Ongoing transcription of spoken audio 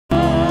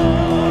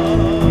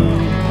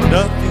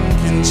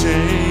can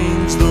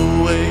change the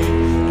way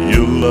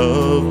you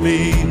love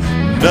me.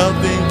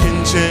 Nothing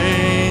can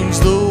change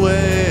the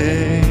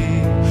way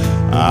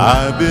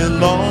I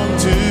belong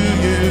to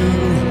you.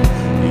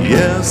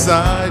 Yes,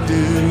 I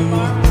do.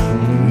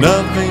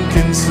 Nothing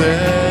can separate.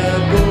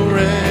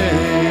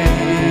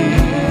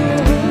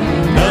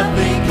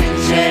 Nothing can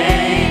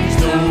change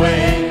the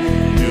way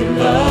you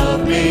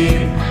love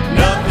me.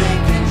 Nothing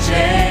can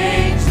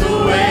change the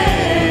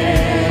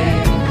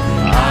way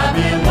I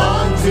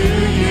belong to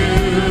you.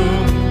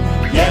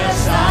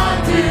 Yes, I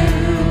do.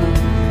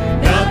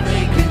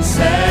 Nothing can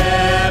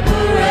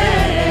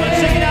separate. Let's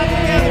sing it out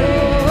together.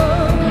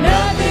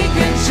 Nothing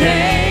can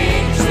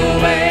change the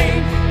way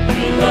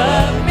you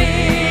love me.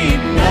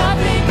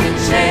 Nothing can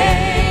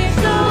change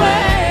the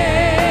way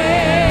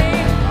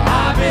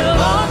I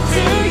belong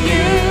to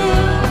you.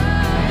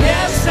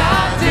 Yes,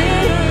 I do.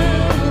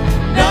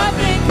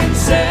 Nothing can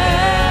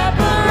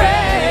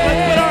separate.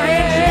 Let's put our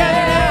hands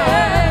together now.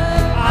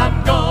 I'm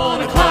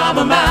gonna climb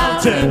a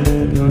mountain.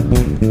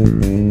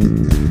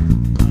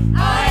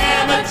 I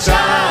am a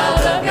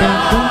child of God.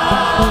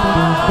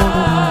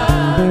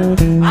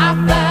 I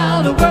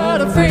found a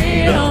world of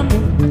freedom.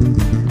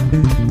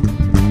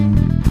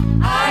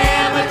 I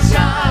am a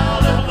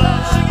child of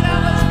love. Sing it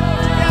out, let's go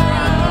together.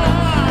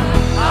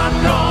 I'm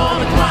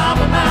gonna climb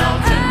a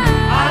mountain.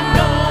 I'm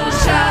gonna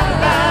shout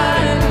about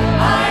it.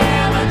 I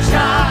am a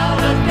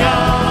child of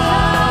God.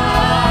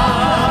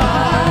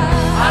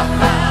 I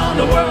found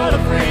a world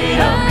of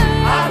freedom.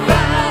 I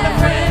found a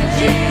friend,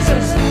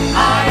 Jesus.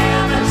 I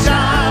am a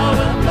child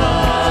of love.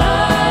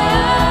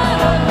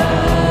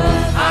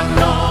 I'm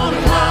gonna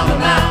climb a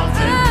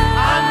mountain.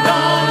 I'm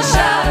gonna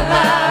shout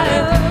about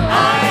it.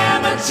 I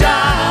am a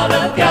child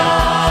of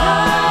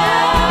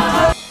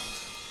God.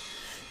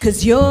 'Cause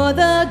you're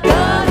the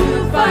God who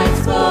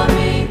fights for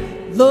me,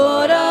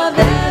 Lord of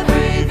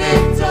every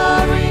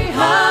victory.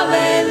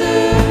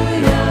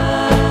 Hallelujah,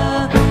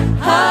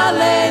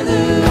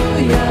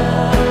 hallelujah.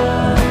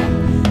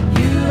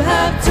 You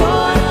have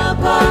torn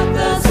apart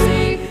the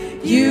sea.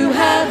 You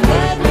have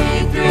led me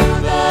through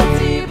the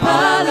deep.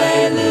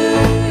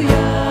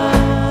 Hallelujah,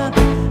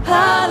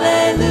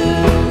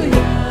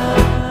 hallelujah.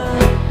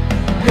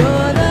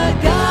 You're the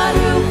God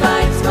who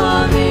fights for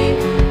me,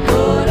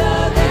 Lord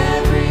of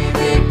every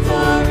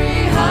victory.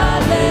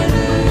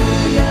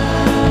 Hallelujah,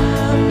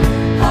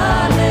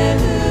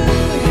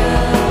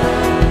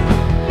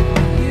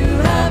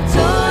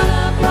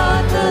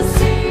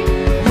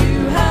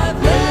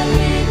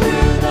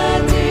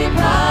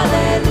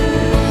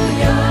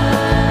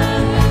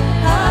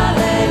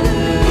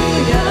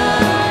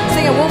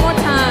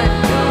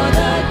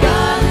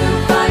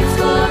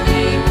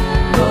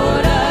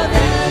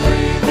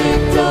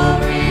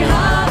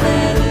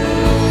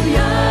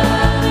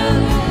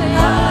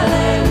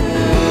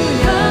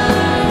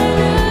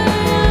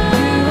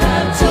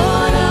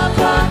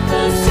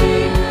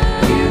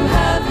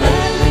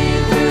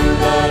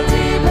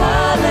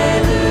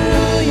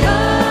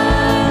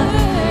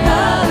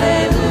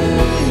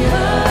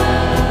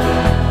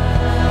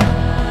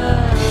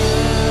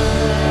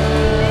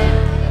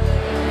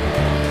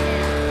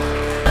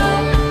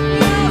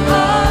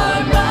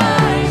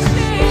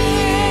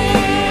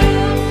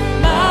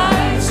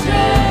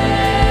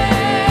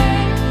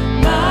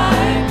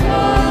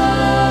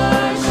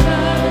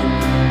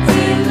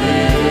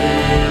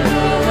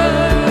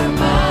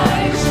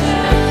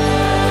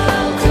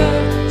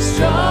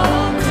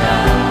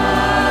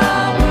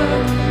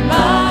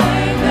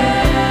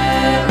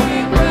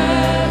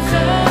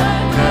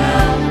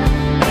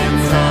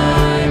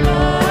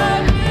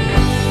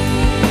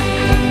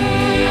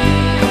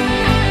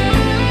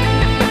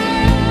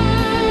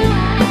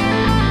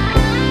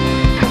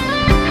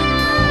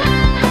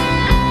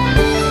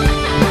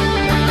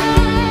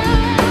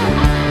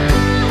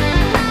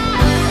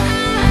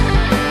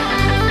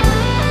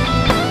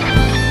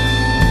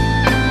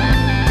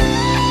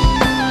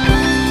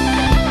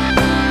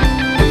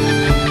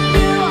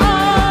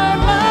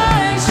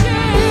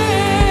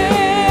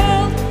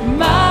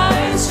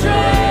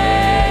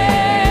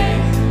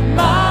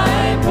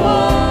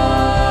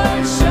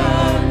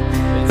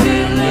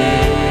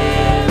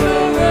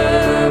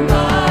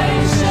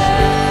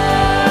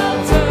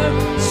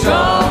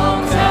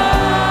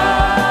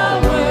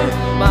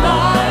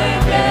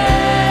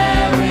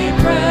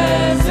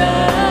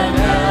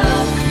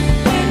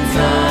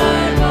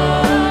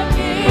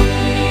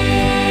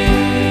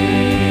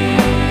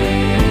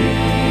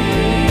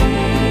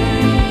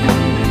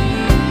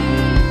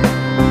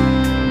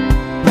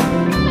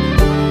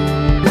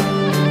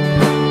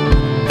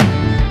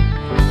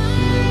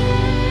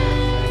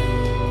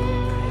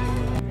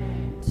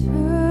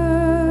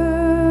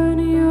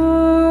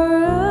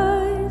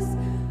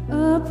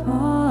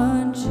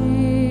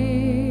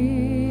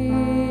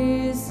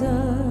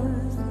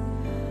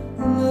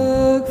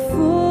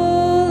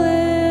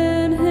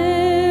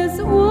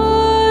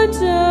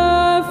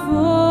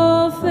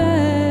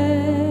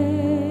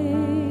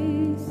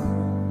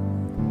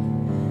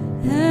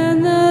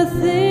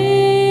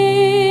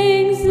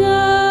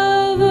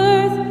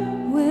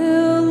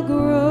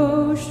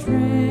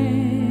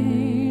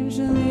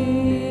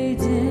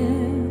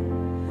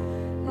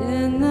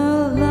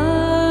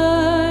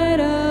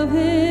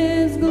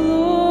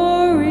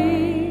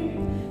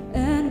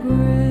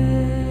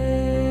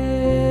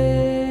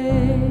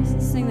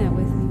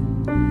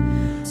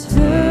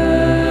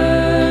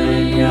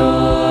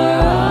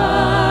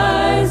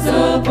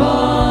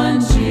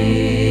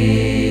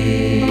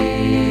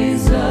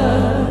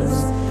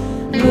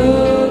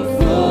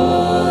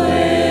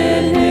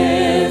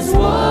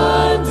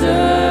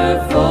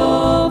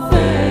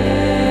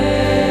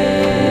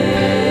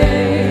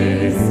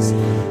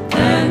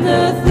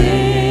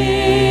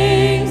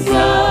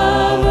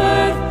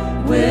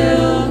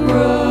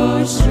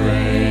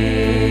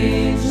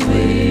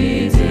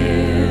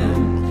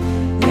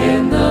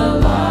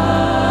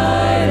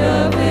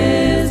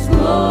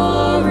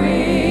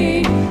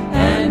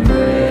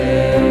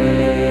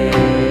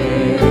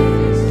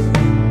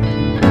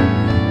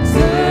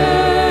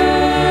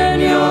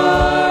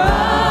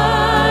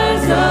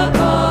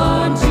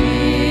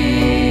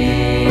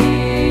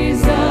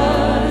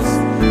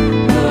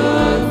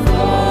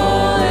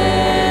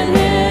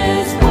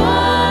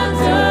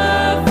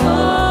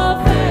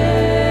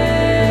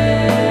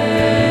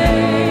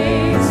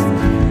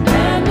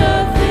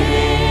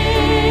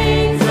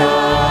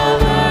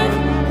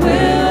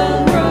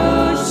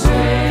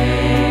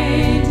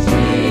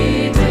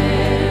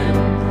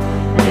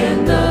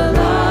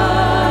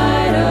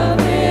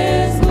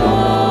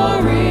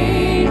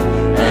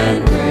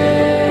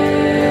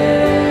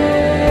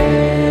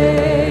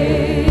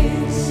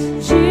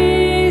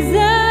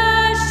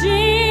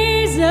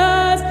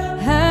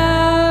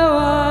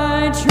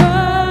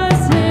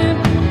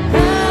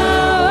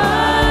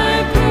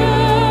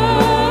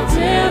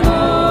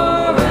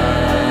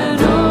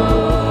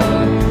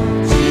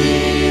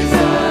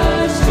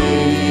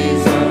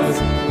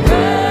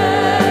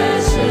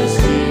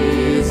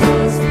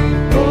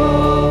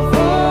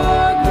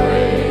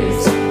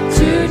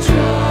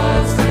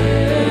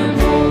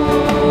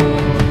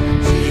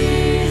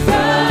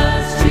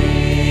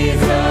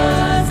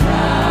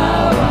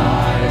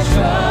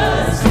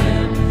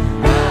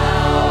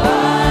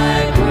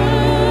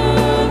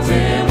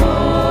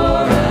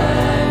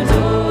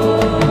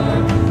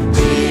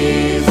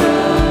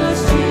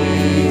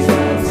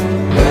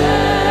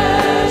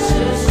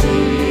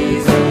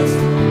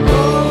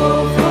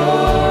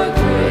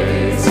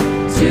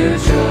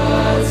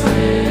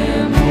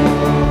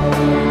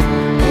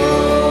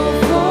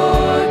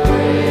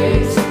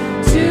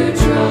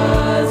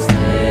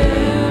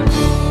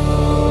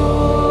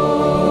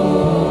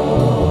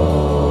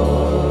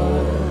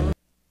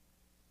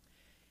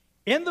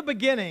 the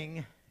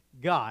beginning,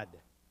 God.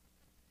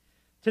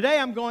 Today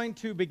I'm going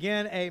to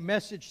begin a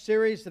message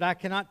series that I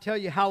cannot tell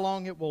you how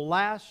long it will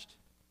last,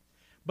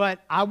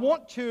 but I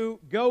want to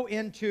go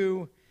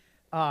into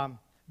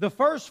the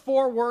first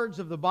 4 words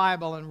of the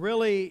Bible and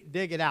really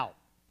dig it out.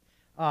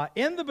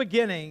 In the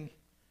beginning,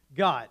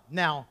 God.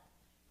 Now,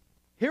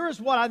 here is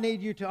what I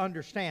need you to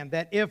understand,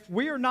 that if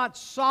we are not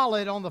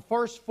solid on the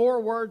first 4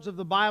 words of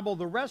the Bible,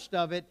 the rest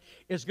of it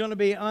is going to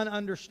be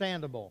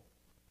ununderstandable.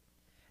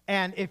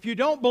 And if you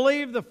don't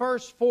believe the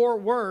first 4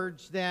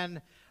 words,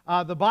 then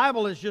the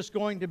Bible is just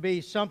going to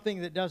be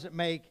something that doesn't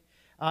make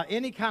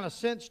any kind of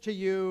sense to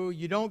you.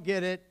 You don't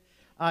get it.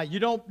 You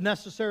don't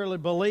necessarily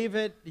believe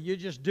it. You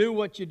just do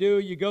what you do.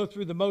 You go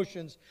through the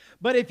motions.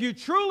 But if you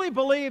truly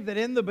believe that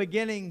in the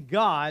beginning,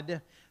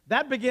 God,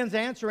 that begins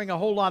answering a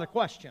whole lot of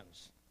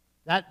questions.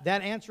 That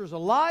answers a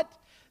lot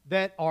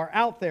that are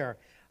out there.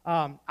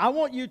 I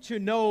want you to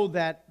know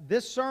that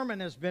this sermon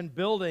has been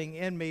building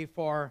in me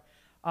for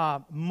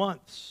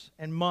months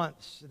and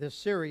months. This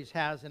series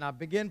has, and I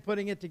began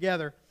putting it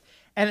together.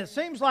 And it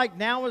seems like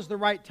now is the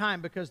right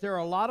time because there are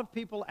a lot of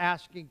people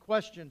asking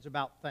questions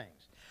about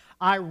things.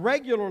 I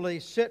regularly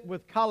sit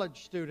with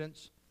college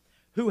students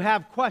who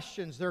have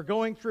questions. They're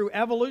going through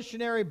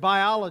evolutionary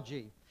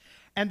biology,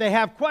 and they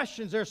have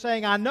questions. They're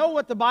saying, I know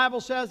what the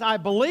Bible says. I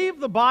believe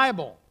the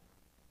Bible.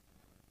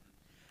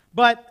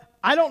 But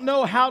I don't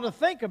know how to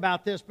think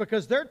about this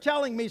because they're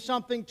telling me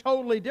something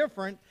totally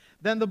different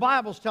than the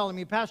Bible's telling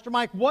me. Pastor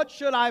Mike, what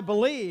should I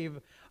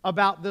believe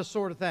about this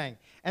sort of thing?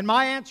 And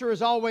my answer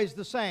is always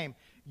the same.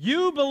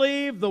 You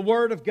believe the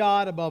Word of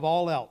God above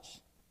all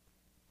else.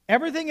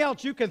 Everything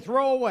else you can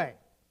throw away.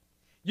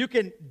 You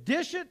can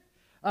dish it,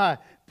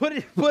 put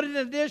it in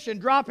a dish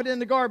and drop it in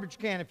the garbage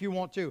can if you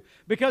want to.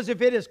 Because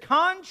if it is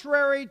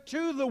contrary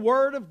to the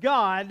Word of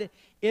God,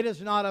 it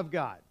is not of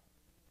God.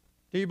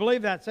 Do you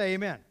believe that? Say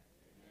amen.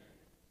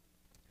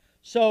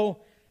 So,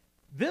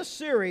 this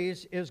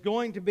series is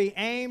going to be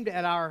aimed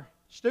at our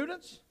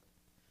students,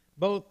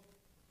 both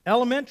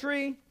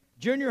elementary,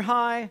 junior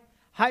high,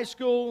 high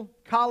school,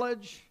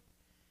 college,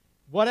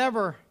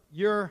 whatever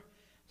your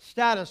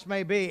status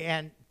may be,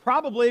 and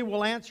probably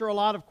will answer a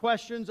lot of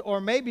questions or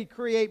maybe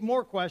create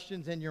more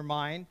questions in your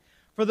mind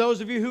for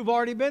those of you who've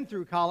already been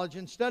through college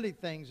and studied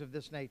things of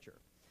this nature.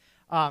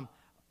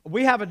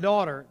 We have a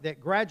daughter that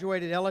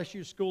graduated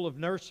LSU School of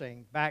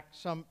Nursing back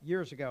some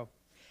years ago.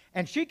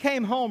 And she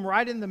came home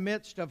right in the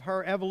midst of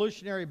her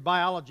evolutionary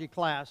biology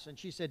class, and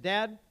she said,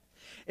 Dad,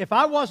 if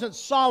I wasn't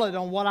solid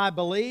on what I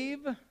believe,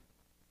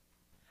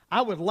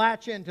 I would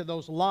latch into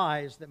those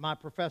lies that my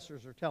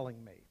professors are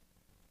telling me.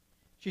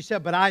 She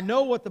said, but I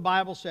know what the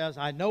Bible says,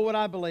 I know what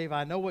I believe,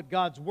 I know what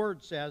God's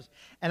Word says,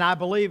 and I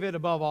believe it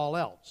above all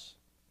else.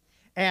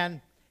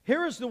 And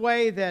here is the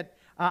way that,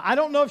 I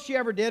don't know if she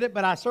ever did it,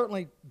 but I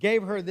certainly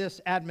gave her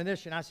this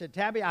admonition. I said,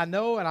 Tabby, I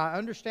know and I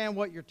understand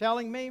what you're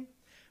telling me,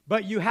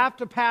 but you have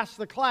to pass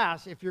the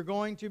class if you're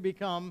going to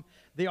become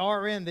the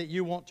RN that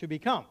you want to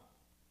become.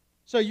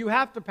 So you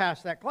have to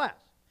pass that class.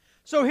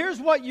 So here's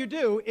what you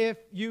do if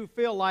you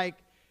feel like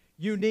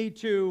you need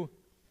to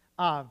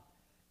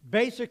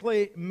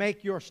basically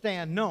make your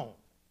stand known.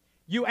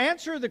 You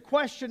answer the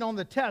question on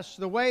the test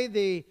the way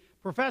the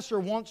professor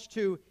wants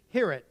to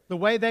hear it, the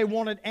way they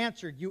want it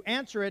answered. You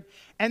answer it,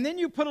 and then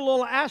you put a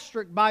little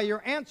asterisk by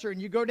your answer,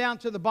 and you go down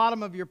to the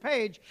bottom of your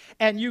page,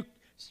 and you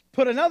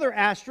put another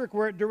asterisk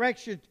where it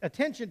directs your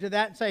attention to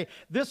that and say,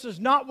 this is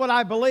not what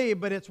I believe,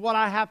 but it's what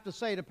I have to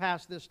say to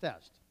pass this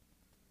test.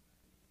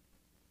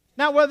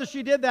 Now, whether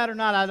she did that or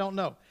not, I don't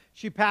know.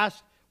 She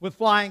passed with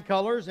flying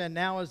colors and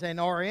now is an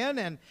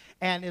RN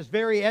and is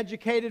very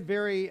educated,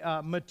 very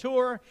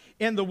mature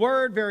in the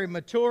Word, very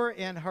mature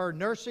in her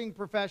nursing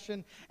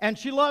profession, and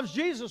she loves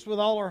Jesus with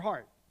all her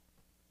heart.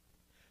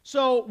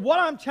 So what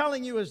I'm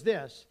telling you is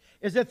this,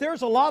 is that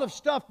there's a lot of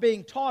stuff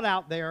being taught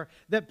out there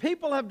that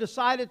people have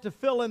decided to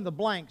fill in the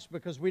blanks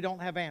because we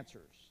don't have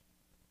answers.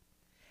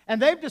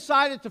 And they've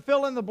decided to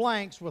fill in the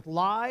blanks with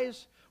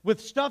lies, with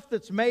stuff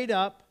that's made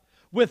up,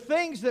 with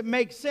things that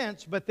make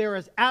sense, but there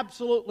is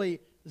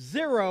absolutely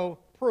zero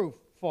proof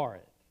for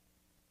it.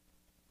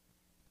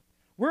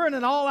 We're in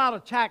an all-out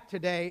attack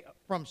today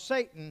from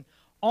Satan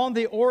on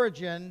the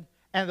origin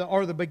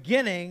or the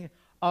beginning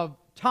of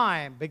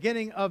time,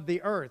 beginning of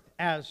the earth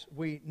as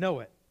we know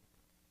it.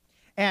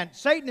 And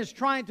Satan is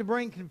trying to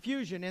bring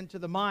confusion into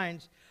the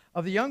minds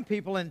of the young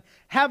people and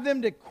have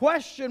them to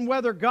question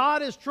whether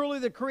God is truly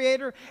the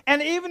creator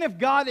and even if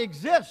God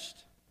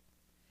exists.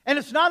 And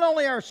it's not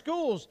only our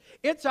schools,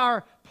 it's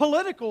our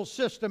political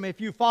system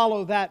if you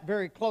follow that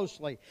very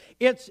closely.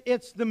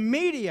 It's the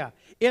media,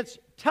 it's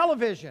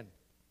television.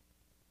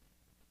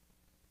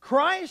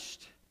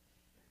 Christ,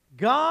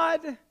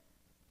 God,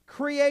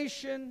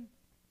 creation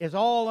is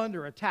all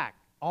under attack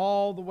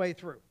all the way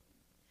through.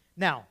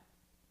 Now,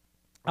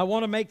 I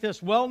want to make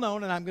this well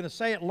known, and I'm going to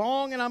say it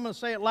long and I'm going to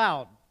say it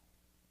loud.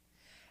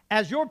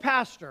 As your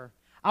pastor,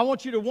 I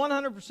want you to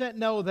 100%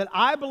 know that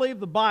I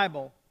believe the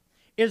Bible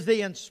is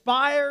the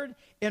inspired,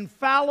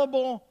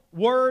 infallible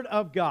Word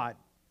of God.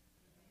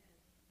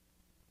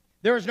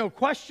 There is no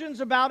questions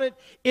about it.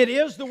 It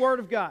is the Word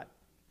of God.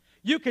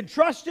 You can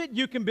trust it.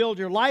 You can build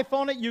your life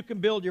on it. You can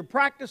build your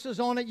practices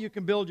on it. You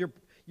can build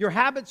your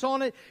habits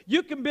on it.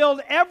 You can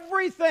build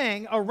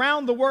everything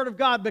around the Word of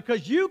God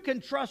because you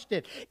can trust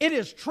it. It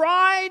is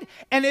tried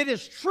and it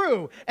is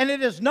true. And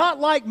it is not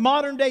like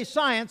modern day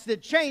science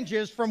that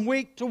changes from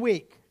week to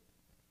week.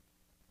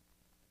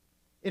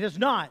 It is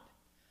not.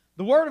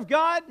 The Word of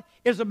God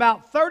is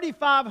about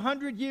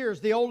 3,500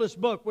 years, the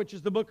oldest book, which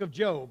is the book of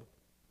Job.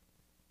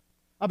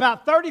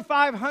 About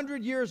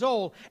 3,500 years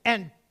old,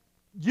 and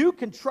you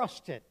can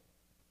trust it.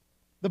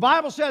 The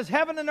Bible says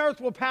heaven and earth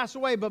will pass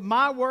away, but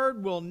my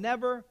word will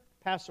never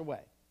pass away.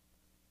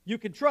 You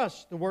can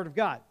trust the Word of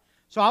God.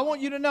 So I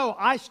want you to know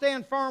I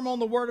stand firm on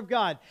the Word of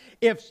God.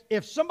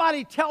 If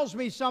somebody tells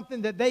me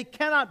something that they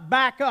cannot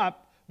back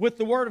up with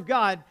the Word of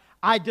God,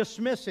 I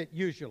dismiss it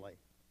usually.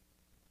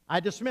 I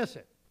dismiss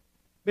it.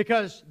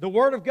 Because the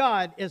Word of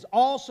God is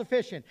all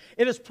sufficient.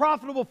 It is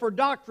profitable for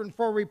doctrine,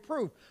 for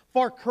reproof,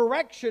 for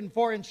correction,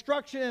 for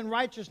instruction in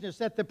righteousness,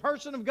 that the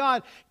person of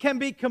God can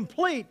be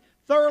complete,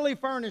 thoroughly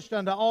furnished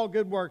unto all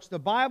good works. The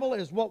Bible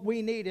is what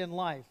we need in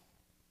life.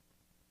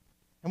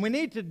 And we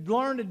need to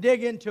learn to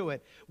dig into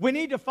it. We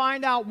need to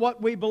find out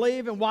what we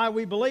believe and why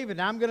we believe it.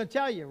 And I'm going to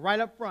tell you right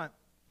up front.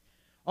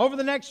 Over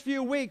the next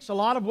few weeks, a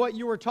lot of what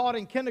you were taught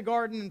in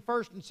kindergarten and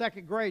first and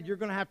second grade, you're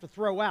going to have to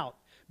throw out,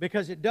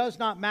 because it does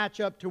not match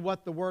up to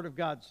what the Word of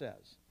God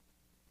says.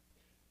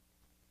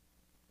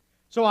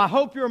 So I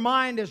hope your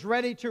mind is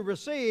ready to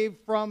receive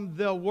from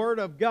the Word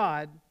of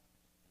God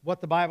what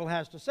the Bible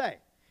has to say.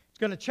 It's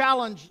going to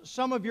challenge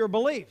some of your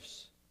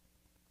beliefs.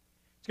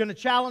 It's going to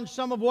challenge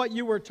some of what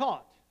you were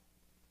taught.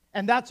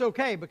 And that's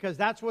okay, because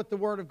that's what the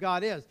Word of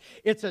God is.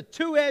 It's a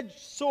two-edged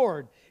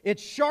sword.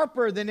 It's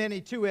sharper than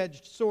any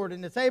two-edged sword,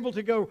 and it's able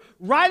to go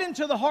right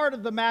into the heart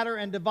of the matter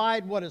and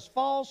divide what is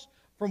false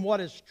from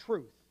what is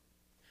truth.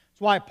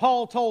 Why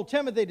Paul told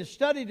Timothy to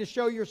study to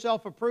show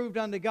yourself approved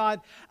unto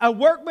God, a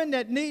workman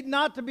that need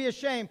not to be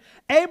ashamed,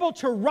 able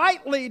to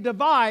rightly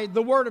divide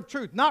the word of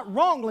truth. Not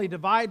wrongly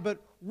divide,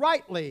 but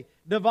rightly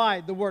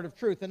divide the word of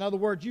truth. In other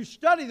words, you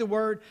study the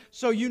word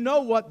so you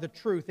know what the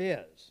truth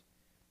is.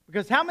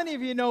 Because how many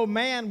of you know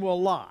man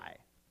will lie?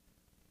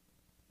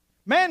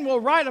 Man will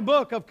write a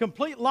book of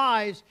complete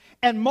lies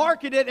and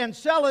market it and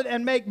sell it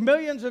and make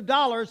millions of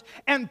dollars,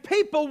 and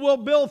people will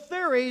build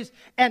theories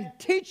and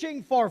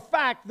teaching for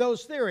fact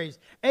those theories,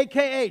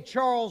 a.k.a.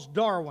 Charles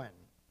Darwin.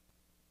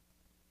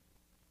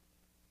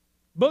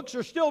 Books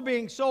are still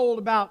being sold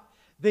about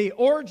the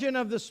origin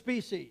of the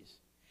species.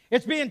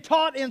 It's being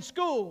taught in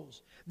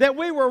schools that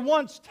we were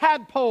once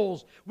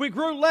tadpoles. We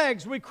grew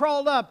legs, we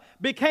crawled up,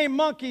 became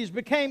monkeys,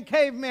 became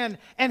cavemen,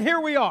 and here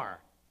we are.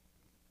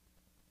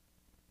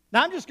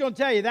 Now, I'm just going to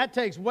tell you, that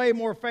takes way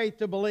more faith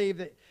to believe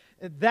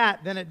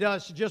that than it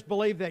does to just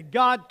believe that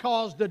God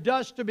caused the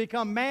dust to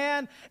become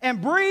man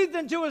and breathed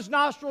into his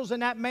nostrils,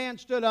 and that man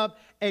stood up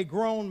a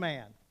grown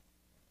man.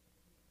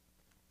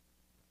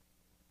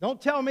 Don't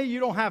tell me you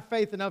don't have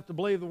faith enough to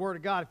believe the Word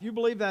of God. If you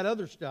believe that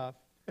other stuff,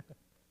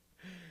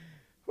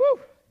 whew,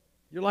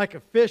 you're like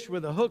a fish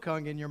with a hook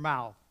hung in your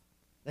mouth.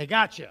 They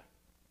got you.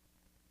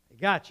 They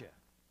got you.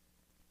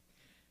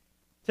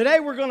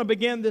 Today we're going to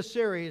begin this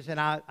series, and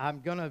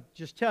I'm going to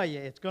just tell you,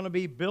 it's going to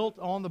be built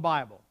on the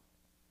Bible.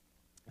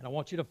 And I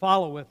want you to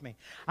follow with me.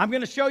 I'm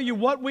going to show you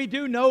what we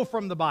do know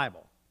from the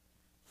Bible.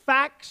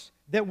 Facts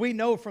that we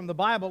know from the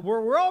Bible.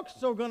 We're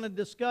also going to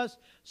discuss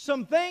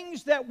some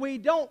things that we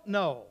don't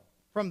know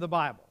from the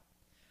Bible.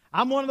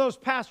 I'm one of those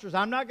pastors.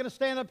 I'm not going to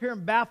stand up here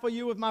and baffle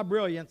you with my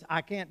brilliance.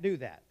 I can't do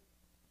that.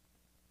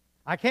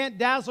 I can't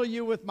dazzle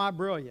you with my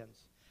brilliance.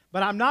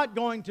 But I'm not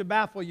going to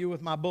baffle you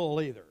with my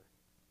bull either.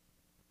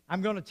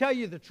 I'm going to tell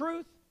you the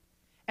truth,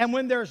 and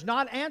when there's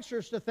not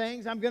answers to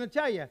things, I'm going to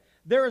tell you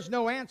there is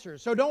no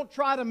answers. So don't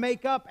try to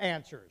make up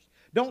answers.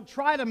 Don't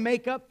try to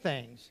make up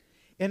things.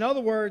 In other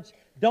words,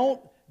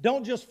 don't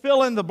just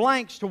fill in the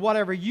blanks to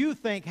whatever you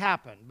think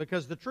happened,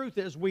 because the truth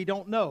is we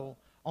don't know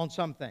on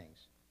some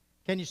things.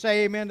 Can you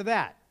say amen to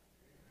that?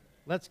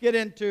 Let's get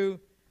into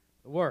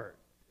the Word.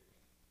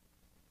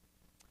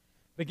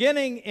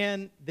 Beginning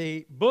in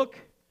the book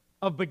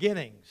of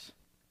beginnings.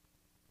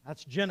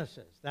 That's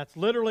Genesis. That's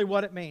literally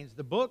what it means,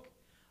 the book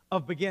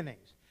of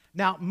beginnings.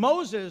 Now,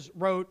 Moses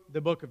wrote the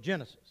book of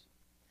Genesis.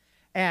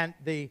 And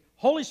the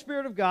Holy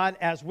Spirit of God,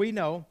 as we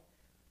know,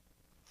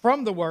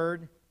 from the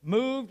Word,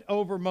 moved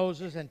over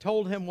Moses and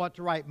told him what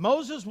to write.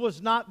 Moses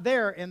was not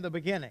there in the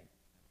beginning,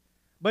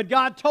 but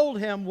God told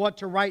him what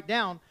to write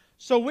down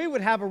so we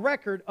would have a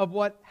record of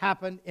what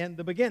happened in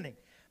the beginning.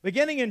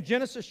 Beginning in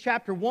Genesis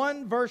chapter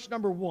 1, verse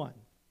number 1.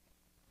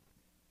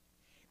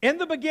 In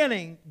the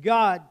beginning,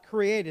 God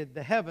created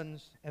the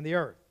heavens and the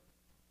earth.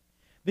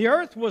 The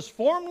earth was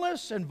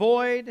formless and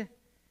void,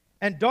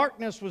 and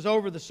darkness was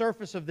over the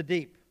surface of the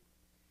deep.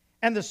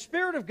 And the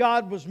Spirit of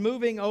God was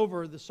moving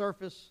over the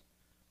surface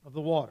of the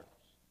waters.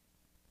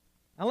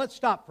 Now let's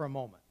stop for a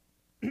moment.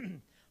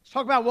 Let's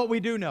talk about what we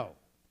do know.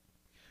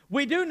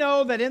 We do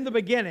know that in the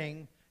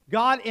beginning,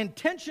 God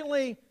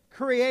intentionally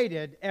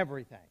created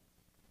everything.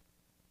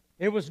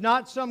 It was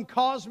not some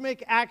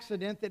cosmic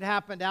accident that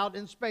happened out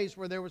in space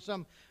where there was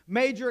some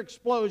major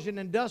explosion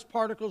and dust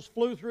particles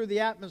flew through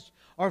the atmosphere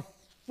or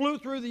flew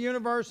through the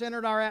universe,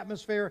 entered our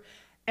atmosphere,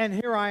 and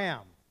here I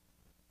am.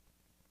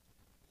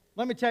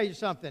 Let me tell you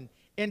something.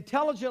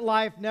 Intelligent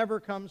life never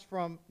comes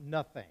from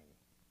nothing.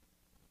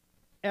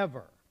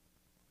 Ever.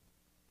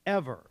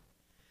 Ever.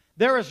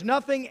 There has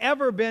nothing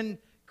ever been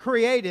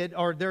created,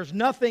 or there's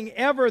nothing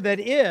ever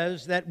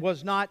that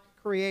was not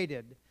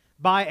created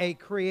by a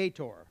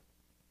creator.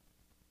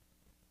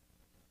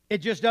 It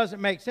just doesn't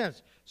make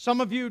sense.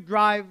 Some of you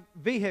drive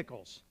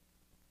vehicles.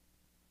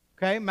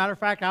 Okay? Matter of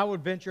fact, I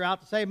would venture out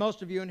to say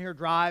most of you in here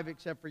drive,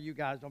 except for you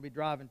guys. Don't be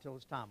driving until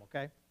it's time,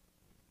 okay?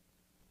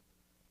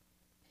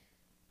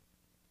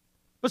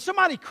 But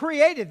somebody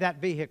created that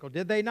vehicle,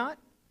 did they not?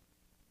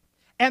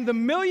 And the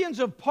millions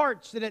of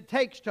parts that it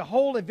takes to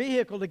hold a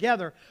vehicle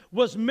together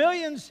was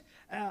millions,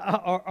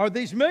 or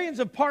these millions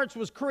of parts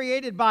was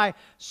created by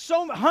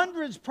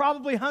hundreds,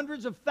 probably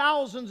hundreds of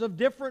thousands of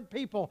different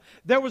people.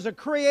 There was a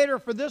creator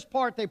for this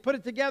part. They put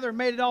it together and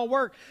made it all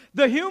work.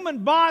 The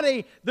human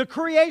body, the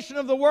creation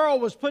of the world,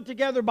 was put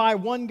together by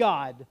one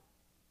God.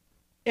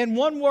 In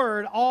one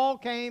word, all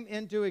came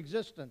into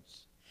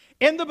existence.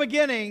 In the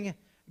beginning,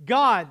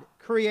 God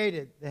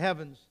created the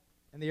heavens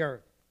and the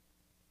earth.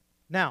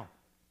 Now,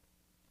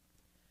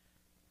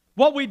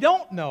 what we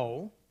don't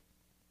know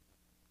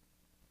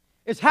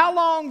is how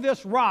long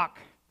this rock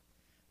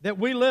that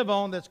we live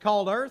on that's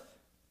called earth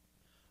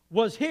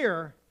was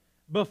here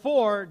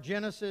before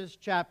Genesis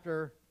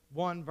chapter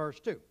 1 verse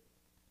 2.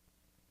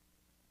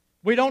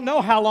 We don't know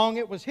how long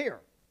it was here.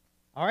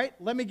 All right,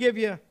 let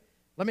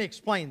me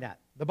explain that.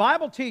 The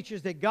Bible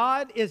teaches that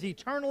God is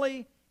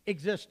eternally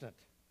existent.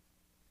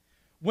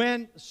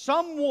 When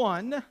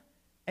someone,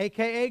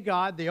 aka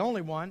God, the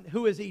only one,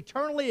 who is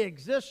eternally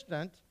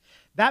existent,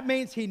 that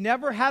means He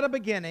never had a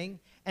beginning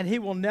and He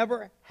will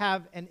never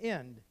have an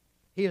end.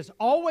 He has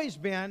always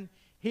been,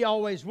 He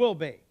always will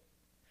be.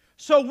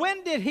 So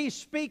when did He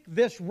speak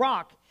this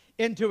rock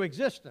into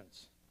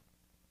existence?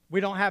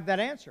 We don't have that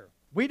answer.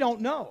 We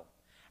don't know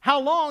how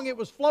long it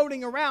was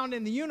floating around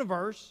in the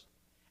universe,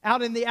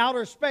 out in the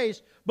outer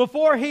space,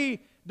 before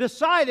He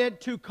decided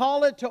to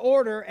call it to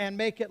order and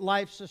make it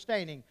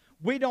life-sustaining.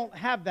 We don't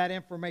have that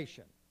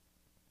information.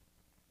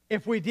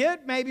 If we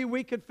did, maybe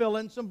we could fill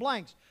in some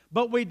blanks,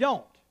 but we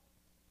don't.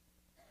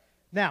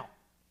 Now,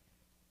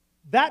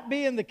 that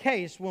being the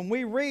case, when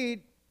we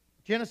read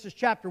Genesis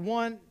chapter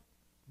 1,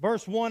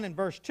 verse 1 and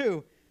verse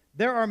 2,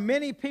 there are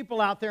many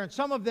people out there, and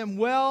some of them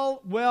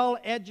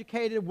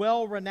well-educated,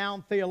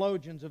 well-renowned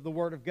theologians of the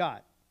Word of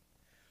God,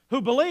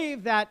 who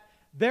believe that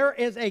there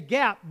is a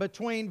gap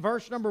between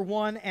verse number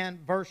 1 and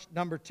verse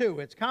number 2.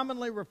 It's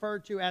commonly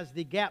referred to as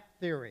the gap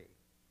theory.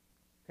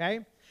 Okay?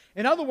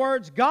 In other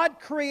words, God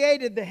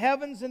created the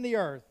heavens and the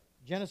earth,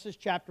 Genesis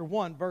chapter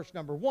 1, verse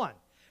number 1.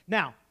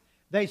 Now,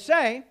 they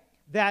say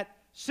that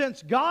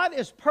since God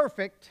is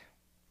perfect,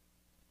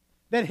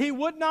 that He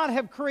would not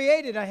have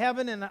created a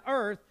heaven and an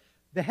earth.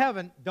 The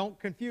heaven, don't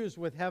confuse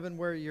with heaven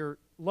where your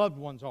loved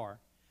ones are.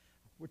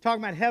 We're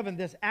talking about heaven,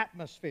 this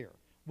atmosphere,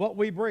 what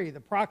we breathe,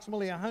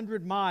 approximately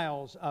 100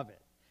 miles of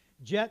it.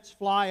 Jets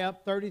fly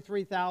up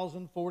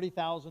 33,000,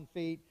 40,000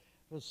 feet,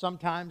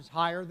 sometimes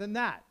higher than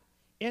that,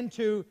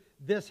 into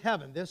this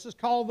heaven. This is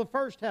called the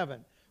first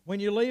heaven. When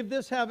you leave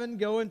this heaven,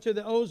 go into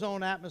the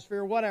ozone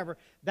atmosphere, whatever,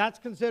 that's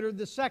considered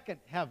the second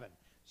heaven.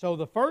 So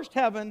the first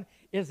heaven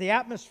is the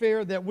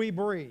atmosphere that we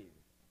breathe.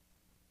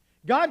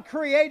 God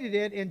created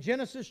it in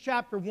Genesis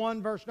chapter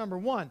 1, verse number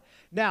 1.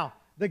 Now,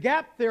 the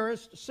gap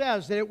theorist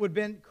says that it would have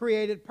been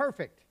created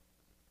perfect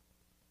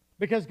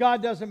because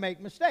God doesn't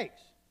make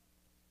mistakes.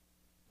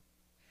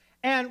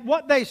 And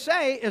what they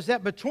say is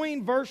that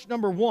between verse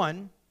number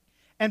 1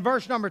 and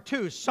verse number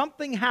 2,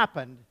 something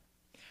happened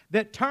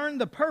that turned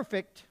the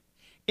perfect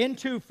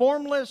into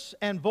formless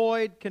and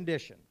void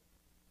condition.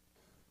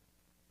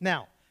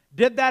 Now,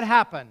 did that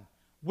happen?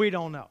 We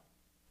don't know.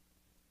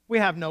 We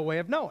have no way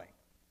of knowing.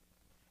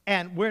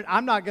 And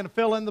I'm not going to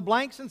fill in the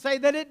blanks and say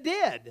that it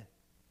did.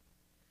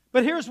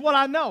 But here's what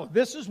I know.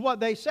 This is what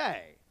they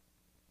say.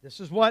 This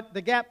is what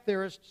the gap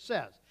theorist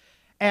says.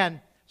 And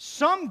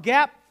some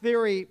gap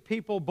theory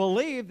people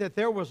believe that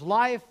there was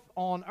life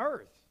on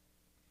earth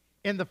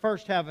in the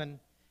first heaven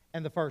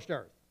and the first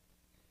earth.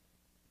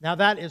 Now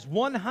that is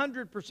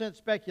 100%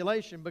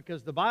 speculation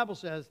because the Bible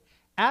says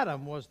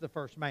Adam was the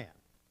first man.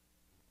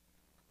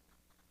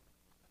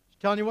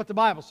 It's telling you what the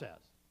Bible says.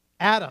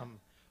 Adam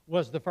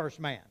was the first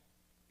man.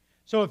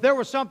 So if there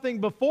was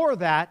something before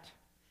that,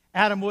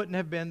 Adam wouldn't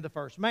have been the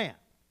first man.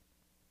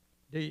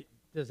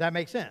 Does that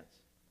make sense?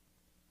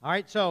 All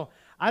right, so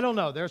I don't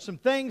know. There's some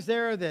things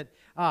there that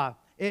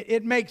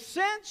it makes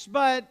sense,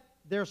 but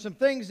there's some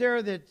things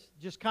there that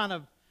just kind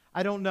of,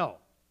 I don't know.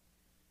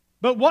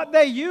 But what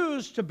they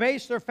use to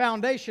base their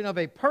foundation of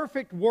a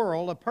perfect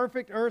world, a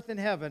perfect earth and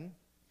heaven,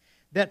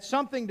 that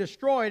something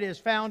destroyed is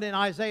found in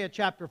Isaiah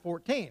chapter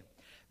 14.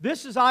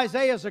 This is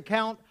Isaiah's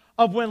account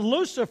of when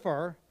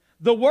Lucifer,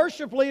 the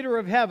worship leader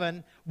of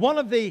heaven, one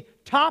of the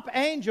top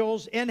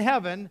angels in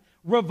heaven,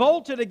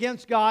 revolted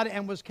against God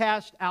and was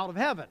cast out of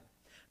heaven.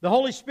 The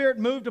Holy Spirit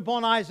moved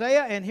upon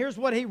Isaiah, and here's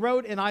what he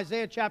wrote in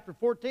Isaiah chapter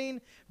 14,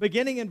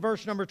 beginning in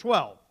verse number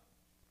 12.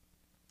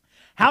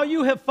 How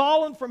you have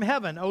fallen from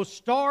heaven, O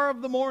star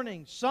of the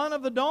morning, son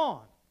of the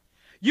dawn.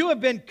 You have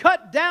been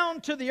cut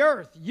down to the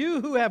earth,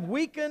 you who have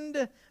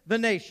weakened the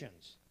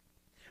nations.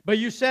 But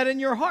you said in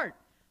your heart,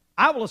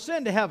 I will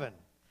ascend to heaven.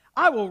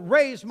 I will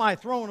raise my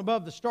throne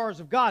above the stars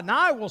of God, and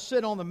I will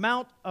sit on the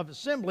mount of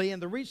assembly in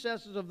the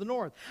recesses of the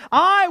north.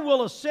 I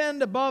will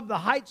ascend above the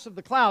heights of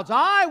the clouds.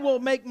 I will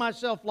make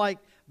myself like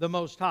the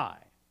Most High.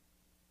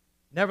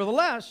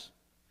 Nevertheless,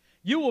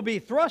 you will be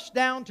thrust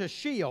down to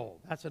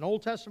Sheol. That's an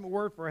Old Testament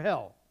word for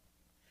hell.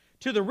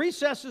 To the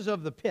recesses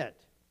of the pit.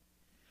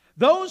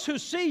 Those who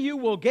see you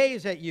will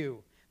gaze at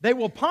you. They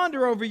will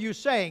ponder over you,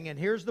 saying, and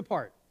here's the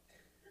part.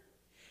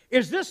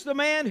 Is this the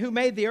man who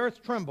made the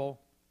earth tremble,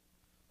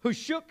 who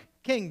shook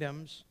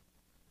kingdoms,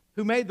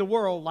 who made the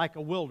world like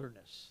a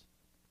wilderness?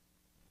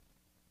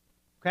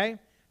 Okay?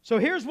 So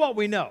here's what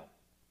we know.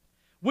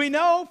 We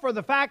know for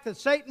the fact that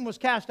Satan was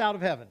cast out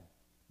of heaven.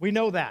 We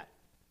know that.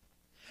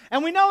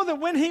 And we know that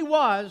when he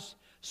was,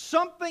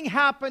 something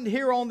happened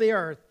here on the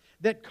earth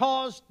that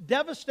caused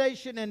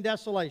devastation and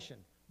desolation.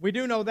 We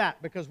do know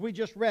that because we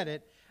just read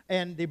it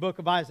in the book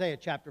of Isaiah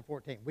chapter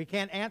 14. We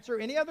can't answer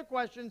any other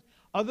questions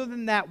other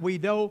than that. We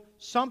know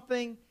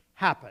something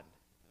happened.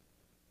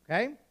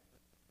 Okay?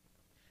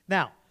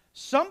 Now,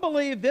 some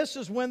believe this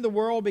is when the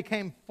world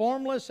became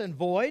formless and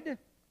void.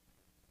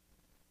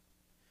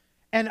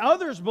 And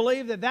others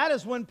believe that that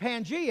is when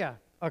Pangea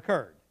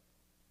occurred.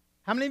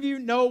 How many of you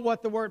know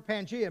what the word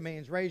Pangea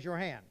means? Raise your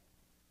hand.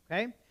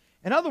 Okay?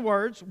 In other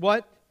words,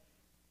 what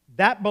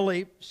that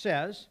belief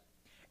says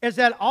is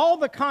that all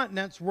the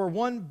continents were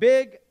one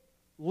big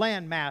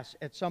landmass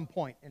at some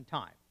point in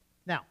time.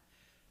 Now,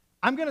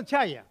 I'm going to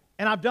tell you,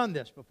 and I've done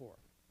this before.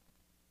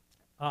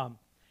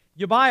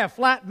 You buy a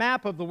flat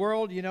map of the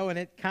world, you know, and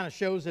it kind of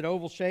shows it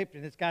oval-shaped,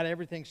 and it's got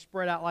everything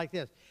spread out like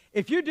this.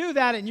 If you do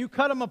that and you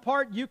cut them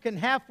apart, you can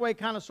halfway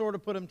kind of sort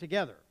of put them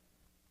together.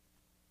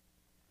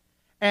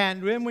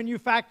 And then when you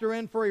factor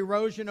in for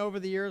erosion over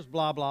the years,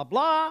 blah, blah,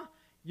 blah,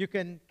 you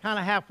can kind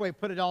of halfway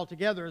put it all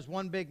together as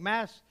one big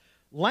mass,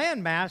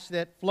 land mass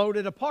that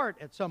floated apart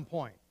at some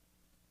point.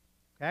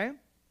 Okay?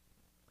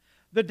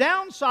 The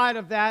downside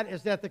of that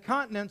is that the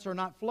continents are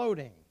not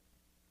floating.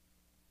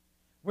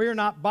 We are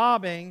not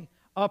bobbing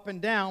up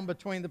and down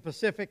between the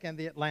Pacific and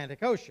the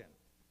Atlantic Ocean.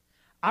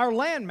 Our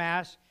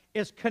landmass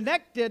is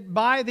connected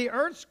by the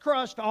Earth's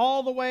crust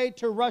all the way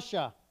to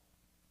Russia,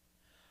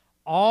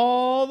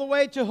 all the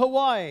way to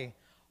Hawaii,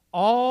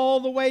 all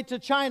the way to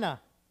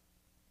China,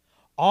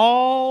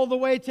 all the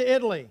way to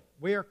Italy.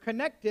 We are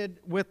connected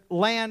with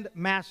land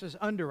masses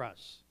under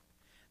us.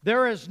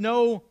 There is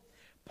no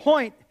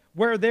point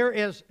where there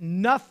is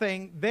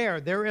nothing there.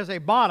 There is a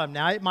bottom.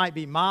 Now, it might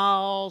be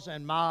miles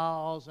and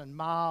miles and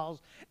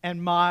miles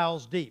and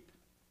miles deep.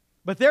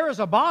 But there is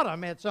a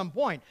bottom at some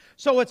point.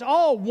 So it's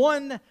all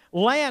one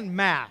land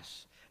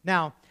mass.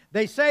 Now,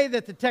 they say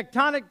that the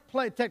tectonic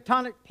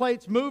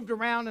plates moved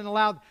around and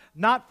allowed,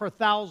 not for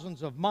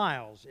thousands of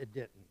miles, it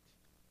didn't.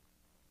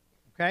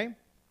 Okay?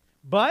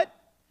 But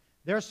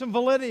there's some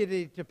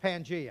validity to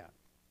Pangea.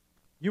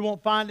 You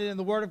won't find it in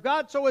the Word of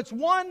God, so it's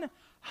 100%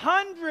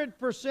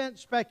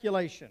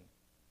 speculation.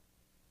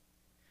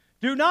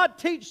 Do not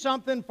teach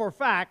something for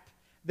fact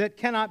that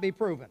cannot be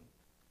proven.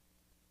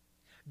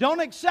 Don't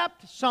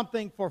accept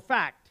something for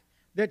fact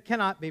that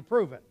cannot be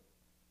proven.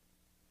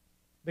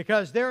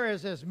 Because there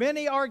is as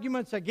many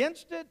arguments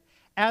against it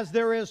as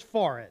there is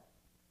for it.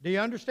 Do you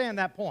understand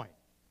that point?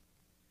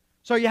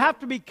 So you have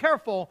to be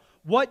careful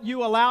what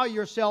you allow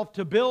yourself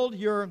to build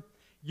your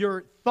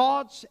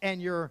thoughts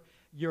and your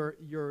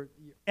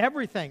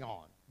everything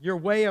on. Your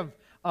way of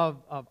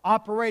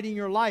operating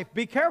your life.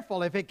 Be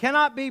careful. If it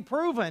cannot be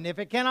proven, if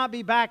it cannot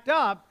be backed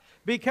up,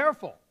 be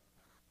careful.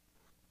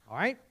 All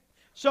right?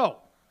 So,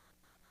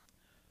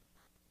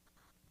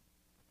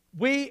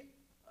 we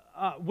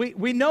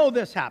know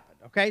this happened,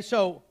 okay?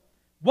 So,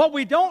 what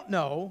we don't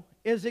know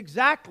is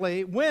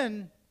exactly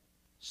when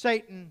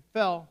Satan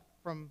fell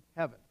from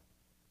heaven.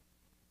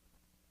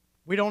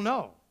 We don't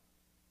know.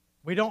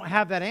 We don't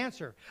have that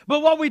answer.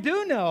 But what we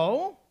do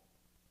know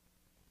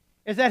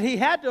is that he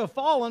had to have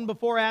fallen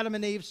before Adam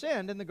and Eve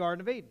sinned in the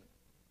Garden of Eden.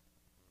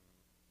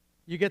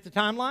 You get the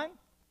timeline?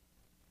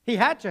 He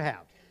had to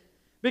have.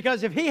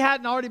 Because if he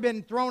hadn't already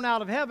been thrown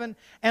out of heaven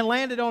and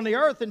landed on the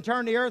earth and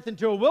turned the earth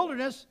into a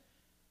wilderness,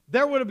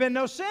 there would have been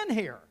no sin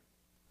here.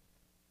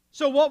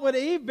 So what would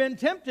Eve been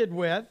tempted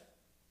with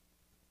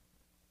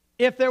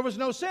if there was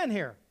no sin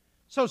here?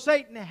 So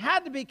Satan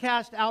had to be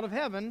cast out of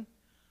heaven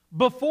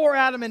before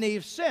Adam and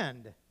Eve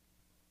sinned.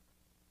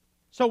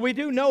 So we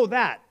do know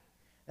that.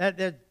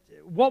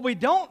 What we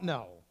don't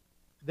know,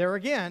 there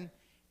again,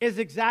 is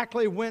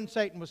exactly when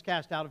Satan was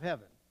cast out of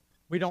heaven.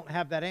 We don't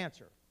have that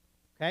answer.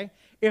 Okay?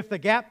 If the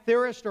gap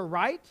theorists are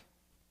right,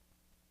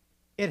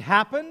 it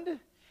happened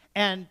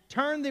and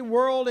turned the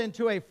world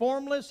into a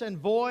formless and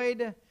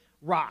void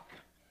rock.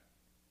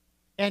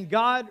 And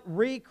God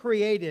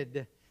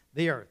recreated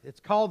the earth. It's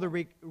called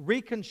the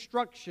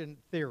reconstruction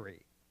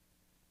theory.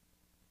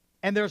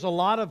 And there's a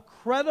lot of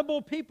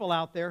credible people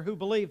out there who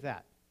believe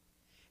that.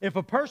 If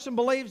a person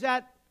believes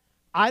that,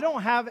 I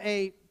don't have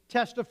a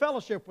test of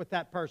fellowship with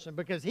that person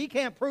because he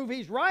can't prove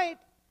he's right,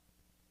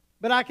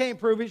 but I can't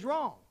prove he's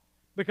wrong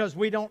because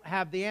we don't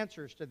have the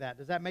answers to that.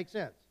 Does that make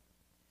sense?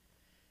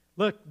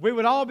 Look, we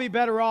would all be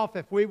better off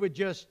if we would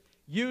just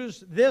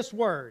use this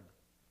word.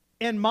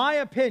 In my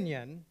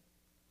opinion,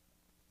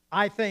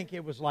 I think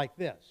it was like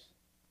this.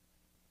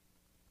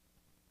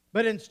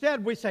 But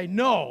instead we say,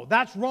 no,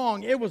 that's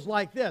wrong. It was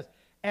like this.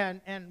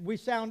 And we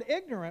sound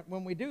ignorant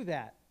when we do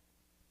that.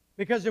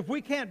 Because if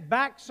we can't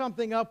back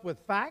something up with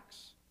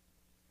facts,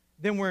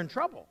 then we're in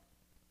trouble.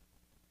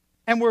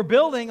 And we're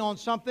building on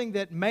something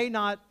that may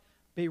not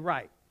be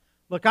right.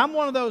 Look, I'm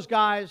one of those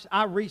guys,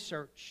 I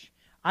research,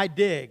 I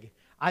dig,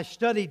 I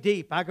study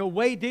deep. I go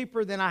way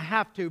deeper than I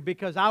have to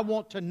because I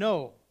want to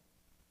know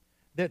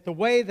that the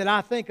way that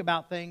I think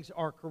about things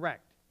are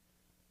correct.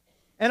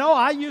 And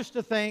I used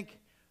to think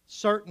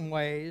certain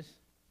ways.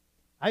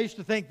 I used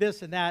to think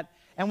this and that.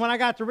 And when I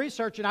got to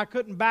researching, I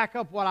couldn't back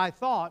up what I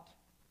thought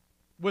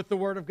with the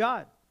Word of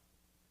God.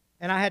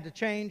 And I had to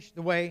change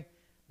the way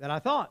that I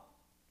thought.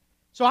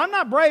 So I'm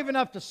not brave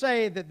enough to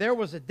say that there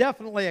was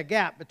definitely a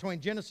gap between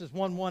Genesis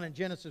 1:1 and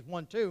Genesis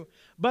 1:2,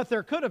 but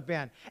there could have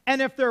been.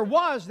 And if there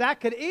was,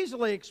 that could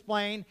easily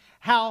explain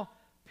how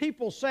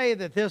people say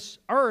that this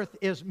earth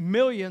is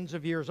millions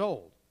of years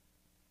old.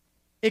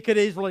 It could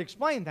easily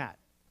explain that.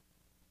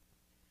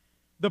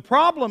 The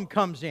problem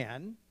comes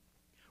in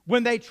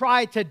when they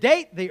try to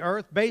date the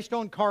earth based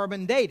on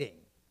carbon dating,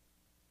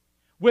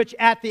 which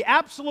at the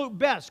absolute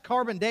best,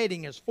 carbon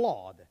dating is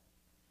flawed,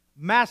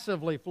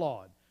 massively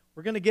flawed.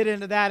 We're going to get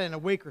into that in a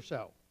week or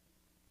so.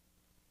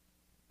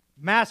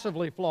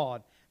 Massively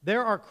flawed.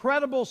 There are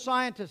credible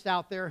scientists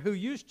out there who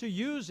used to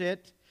use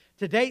it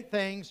to date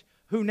things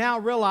who now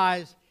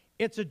realize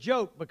it's a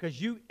joke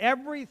because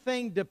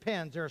everything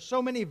depends. There are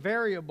so many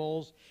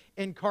variables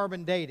in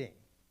carbon dating.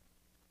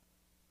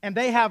 And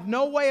they have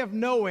no way of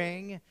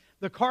knowing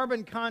the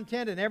carbon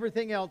content and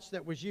everything else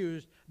that was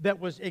used that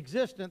was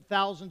existent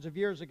thousands of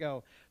years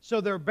ago.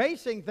 So they're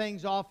basing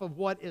things off of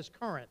what is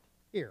current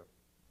here.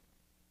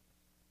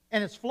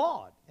 And it's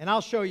flawed. And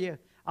I'll show you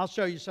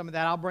some of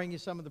that. I'll bring you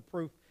some of the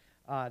proof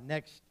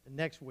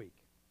next week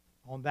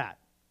on that.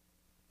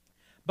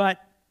 But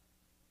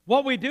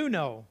what we do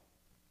know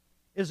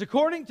is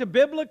according to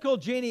biblical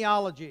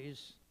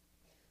genealogies,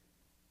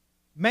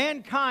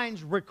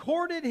 mankind's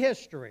recorded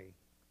history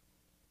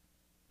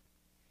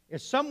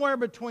is somewhere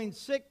between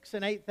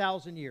 6,000 and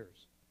 8,000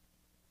 years.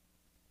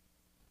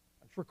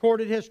 That's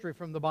recorded history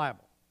from the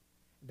Bible.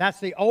 That's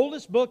the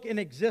oldest book in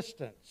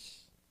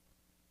existence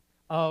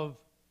of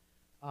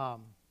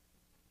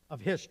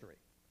history.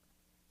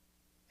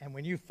 And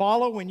when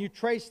you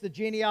trace the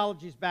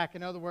genealogies back,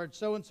 in other words,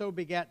 so-and-so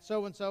begat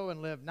so-and-so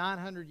and lived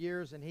 900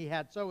 years, and he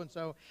had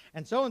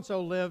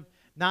so-and-so lived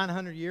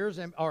 900 years,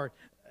 or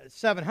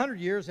 700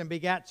 years and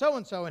begat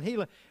so-and-so,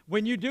 and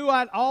when you do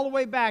it all the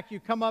way back, you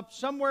come up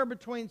somewhere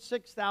between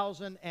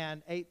 6,000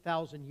 and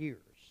 8,000 years.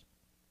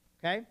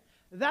 Okay?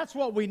 That's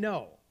what we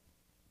know.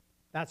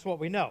 That's what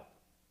we know.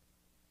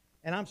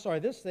 And I'm sorry,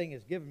 this thing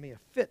is giving me a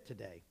fit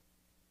today.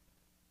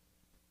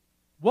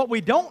 What we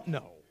don't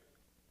know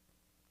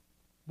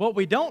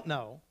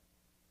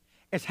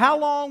is how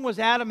long was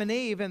Adam and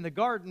Eve in the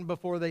garden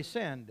before they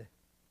sinned?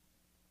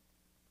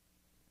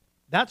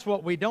 That's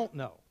what we don't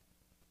know.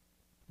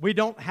 We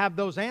don't have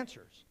those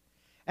answers.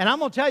 And I'm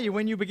going to tell you,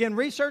 when you begin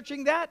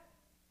researching that,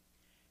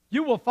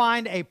 you will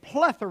find a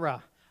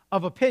plethora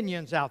of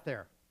opinions out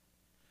there.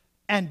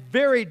 And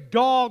very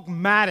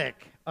dogmatic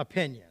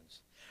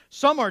opinions.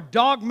 Some are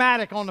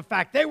dogmatic on the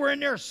fact they were in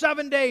there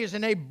 7 days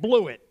and they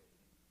blew it.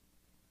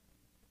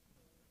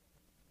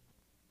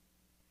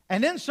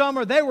 And then some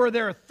they were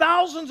there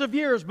thousands of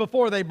years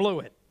before they blew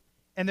it.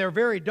 And they're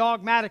very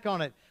dogmatic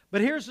on it.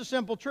 But here's the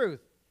simple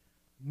truth.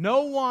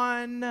 No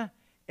one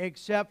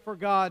except for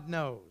God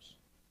knows.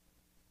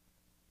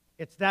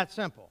 It's that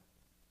simple.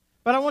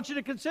 But I want you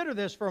to consider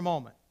this for a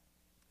moment.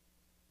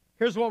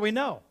 Here's what we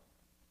know.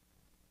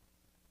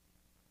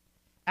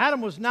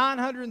 Adam was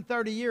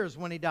 930 years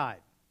when he died.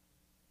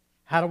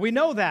 How do we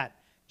know that?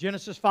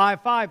 Genesis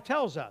 5:5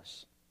 tells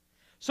us.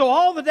 So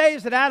all the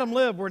days that Adam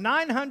lived were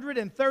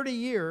 930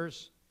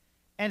 years,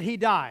 and he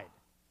died.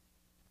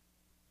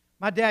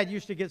 My dad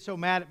used to get so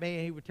mad at me,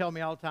 and he would tell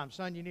me all the time,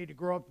 son, you need to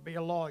grow up to be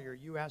a lawyer.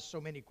 You ask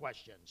so many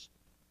questions.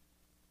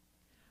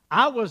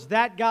 I was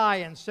that guy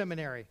in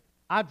seminary.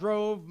 I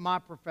drove my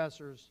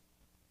professors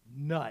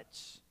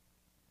nuts.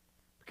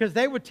 Because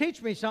they would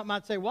teach me something,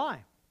 I'd say,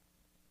 why?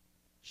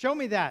 Show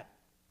me that.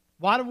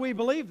 Why do we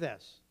believe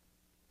this?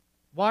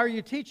 Why are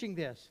you teaching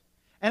this?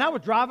 And I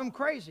would drive them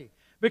crazy.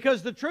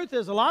 Because the truth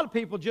is, a lot of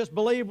people just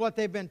believe what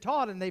they've been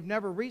taught and they've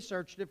never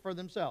researched it for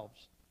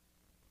themselves.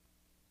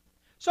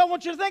 So I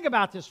want you to think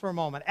about this for a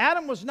moment.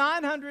 Adam was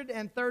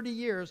 930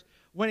 years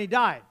when he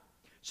died.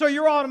 So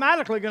you're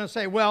automatically going to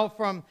say, well,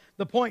 from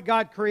the point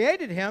God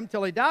created him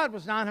till he died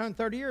was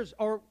 930 years,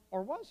 or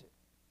was it?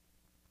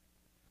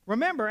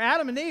 Remember,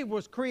 Adam and Eve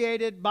was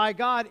created by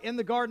God in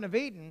the Garden of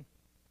Eden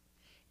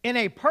in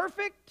a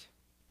perfect,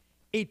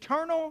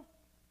 eternal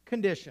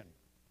condition.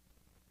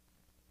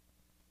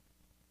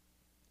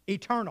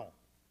 Eternal.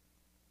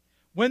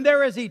 When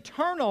there is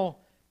eternal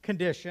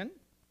condition,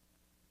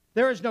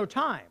 there is no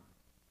time.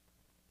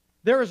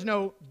 There is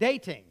no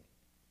dating.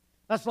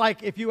 That's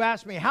like if you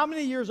ask me, how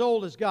many years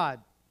old is God?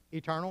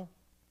 Eternal.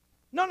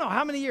 No,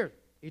 how many years?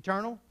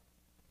 Eternal.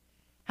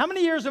 How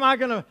many years am I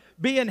going to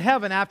be in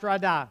heaven after I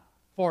die?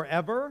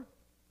 Forever.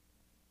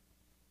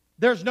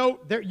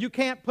 You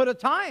can't put a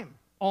time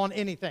on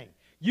anything.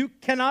 You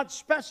cannot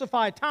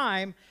specify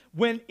time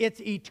when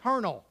it's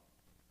eternal.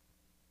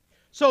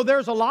 So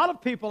there's a lot of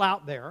people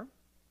out there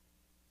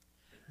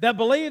that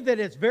believe that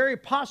it's very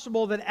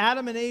possible that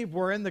Adam and Eve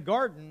were in the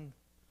garden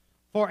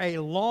for a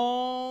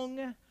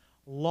long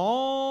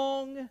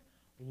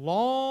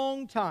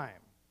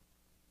time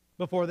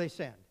before they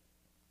sinned.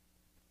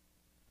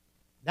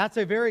 That's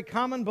a very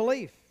common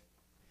belief.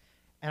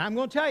 And I'm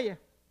going to tell you,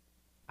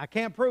 I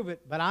can't prove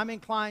it, but I'm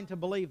inclined to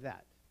believe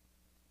that.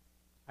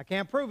 I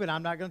can't prove it.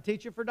 I'm not going to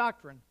teach you for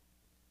doctrine.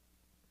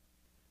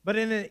 But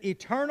in an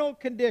eternal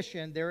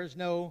condition, there is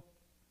no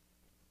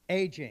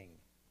aging.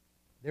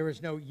 There is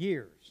no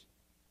years.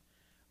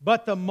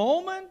 But the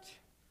moment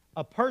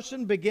a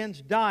person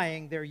begins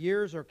dying, their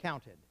years are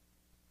counted.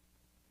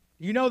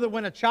 You know that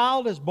when a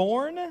child is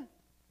born,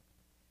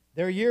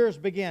 their years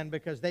begin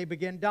because they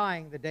begin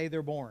dying the day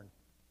they're born.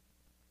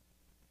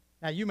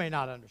 Now, you may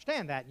not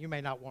understand that. You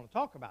may not want to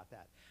talk about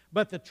that.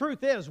 But the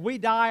truth is, we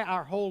die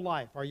our whole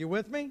life. Are you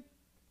with me?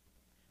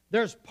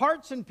 There's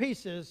parts and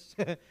pieces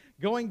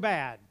going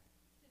bad.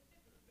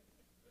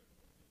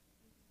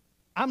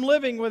 I'm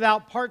living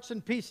without parts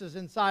and pieces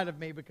inside of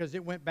me because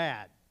it went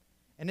bad.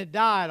 And it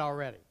died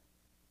already.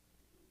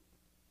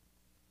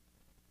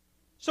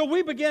 So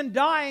we begin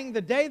dying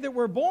the day that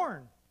we're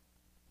born.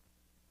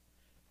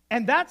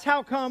 And that's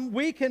how come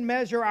we can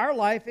measure our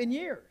life in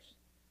years.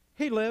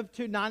 He lived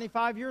to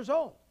 95 years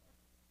old.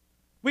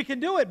 We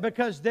can do it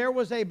because there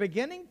was a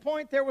beginning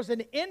point, there was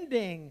an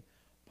ending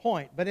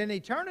point. But in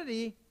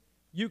eternity,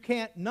 you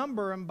can't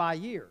number them by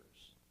years.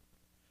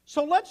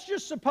 So let's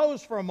just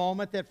suppose for a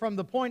moment that from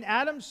the point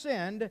Adam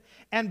sinned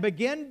and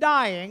began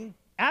dying,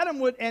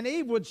 Adam and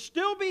Eve would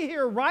still be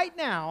here right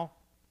now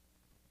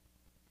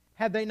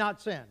had they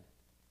not sinned.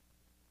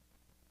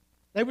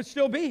 They would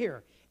still be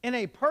here in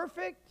a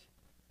perfect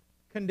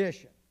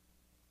condition.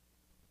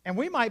 And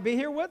we might be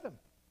here with them.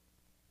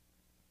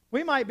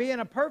 We might be in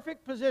a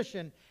perfect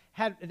position.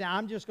 Now,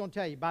 I'm just going to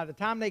tell you, by the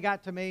time they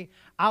got to me,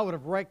 I would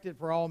have wrecked it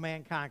for all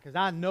mankind because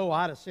I know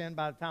I'd have sinned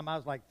by the time I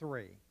was like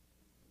 3.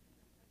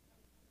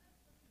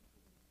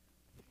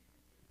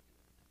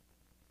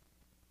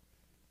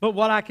 But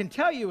what I can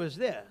tell you is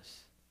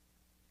this.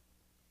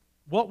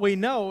 What we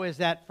know is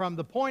that from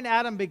the point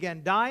Adam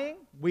began dying,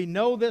 we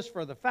know this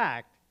for the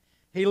fact,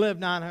 he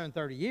lived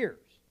 930 years.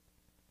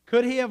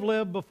 Could he have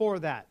lived before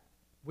that?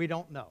 We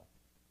don't know.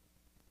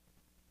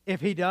 If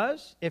he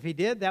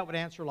did, that would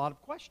answer a lot of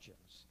questions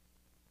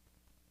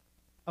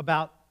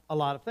about a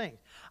lot of things.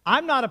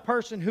 I'm not a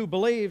person who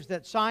believes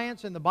that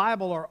science and the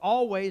Bible are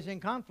always in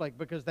conflict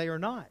because they are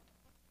not.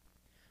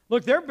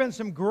 Look, there have been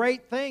some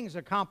great things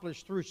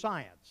accomplished through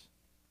science.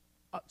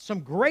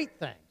 Some great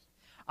things.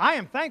 I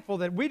am thankful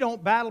that we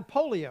don't battle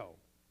polio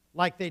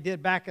like they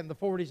did back in the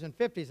 40s and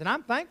 50s, and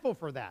I'm thankful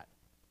for that.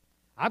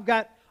 I've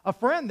got a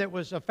friend that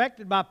was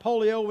affected by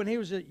polio when he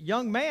was a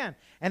young man,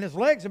 and his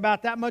leg's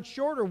about that much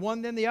shorter,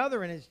 one than the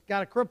other, and he's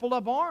got a crippled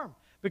up arm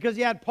because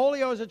he had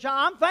polio as a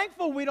child. I'm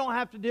thankful we don't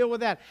have to deal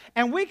with that,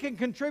 and we can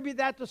contribute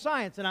that to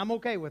science, and I'm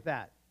okay with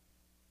that.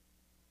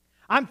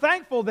 I'm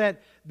thankful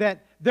that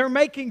they're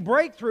making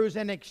breakthroughs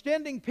and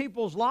extending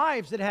people's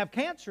lives that have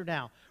cancer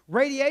now.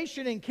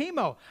 Radiation and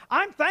chemo.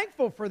 I'm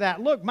thankful for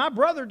that. Look, my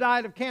brother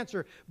died of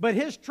cancer, but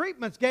his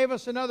treatments gave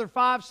us another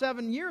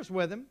 5-7 years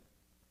with him.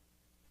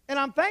 And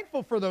I'm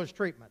thankful for those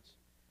treatments.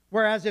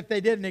 Whereas if they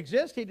didn't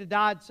exist, he'd have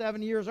died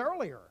 7 years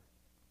earlier.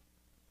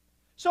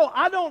 So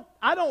I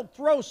don't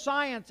throw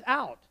science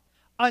out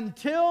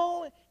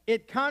until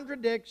it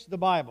contradicts the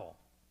Bible.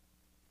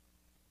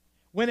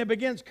 When it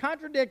begins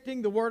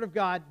contradicting the Word of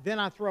God, then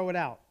I throw it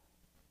out.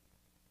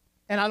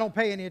 And I don't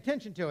pay any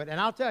attention to it. And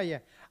I'll tell you,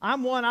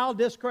 I'll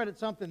discredit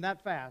something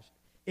that fast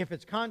if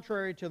it's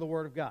contrary to the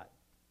Word of God.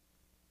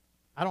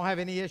 I don't have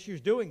any issues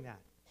doing that.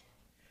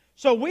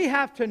 So we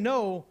have to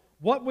know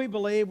what we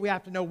believe. We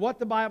have to know what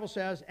the Bible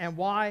says and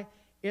why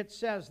it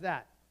says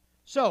that.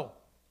 So,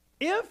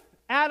 if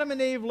Adam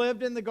and Eve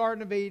lived in the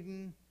Garden of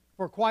Eden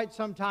for quite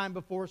some time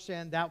before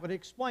sin, that would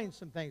explain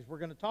some things. We're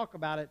going to talk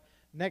about it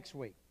next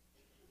week.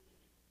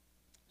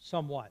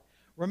 Somewhat.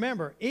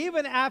 Remember,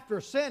 even after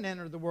sin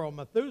entered the world,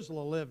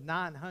 Methuselah lived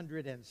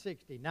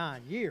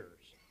 969 years.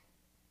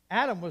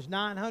 Adam was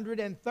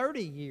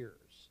 930 years.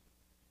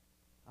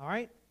 All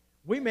right?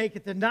 We make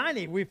it to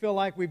 90. We feel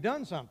like we've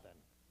done something.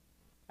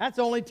 That's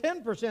only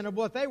 10% of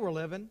what they were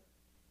living.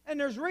 And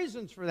there's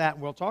reasons for that,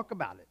 and we'll talk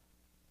about it.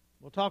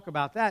 We'll talk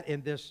about that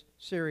in this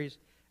series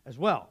as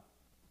well.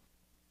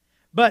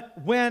 But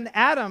when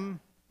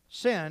Adam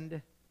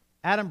sinned,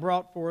 Adam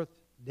brought forth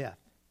death.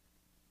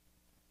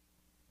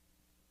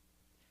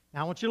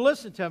 Now I want you to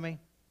listen to me,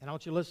 and I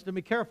want you to listen to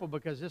me careful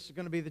because this is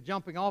going to be the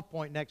jumping off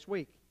point next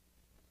week.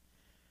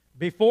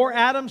 Before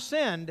Adam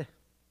sinned,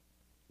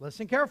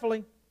 listen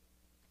carefully,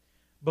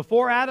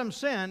 before Adam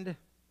sinned,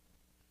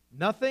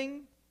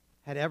 nothing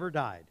had ever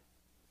died.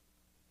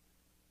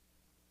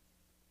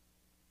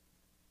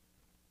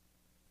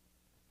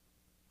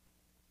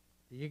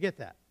 Do you get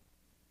that?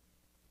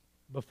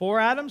 Before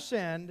Adam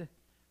sinned,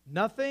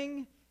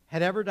 nothing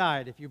had ever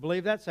died. If you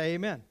believe that, say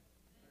amen.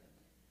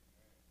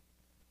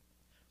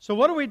 So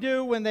what do we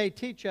do when they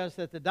teach us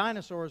that the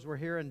dinosaurs were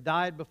here and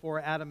died before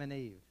Adam and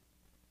Eve?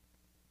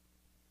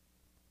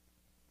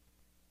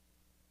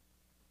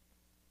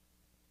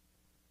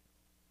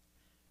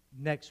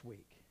 Next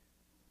week.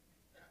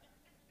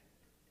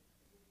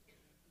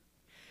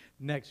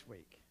 Next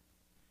week.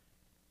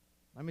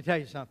 Let me tell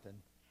you something.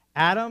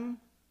 Adam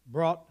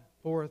brought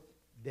forth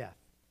death.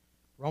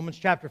 Romans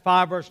chapter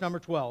 5, verse number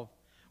 12.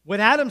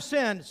 When Adam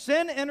sinned,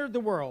 sin entered the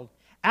world.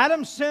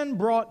 Adam's sin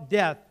brought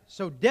death.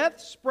 So death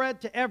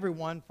spread to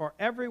everyone, for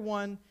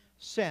everyone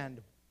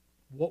sinned.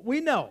 What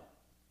we know,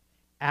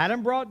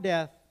 Adam brought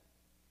death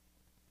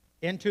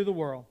into the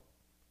world.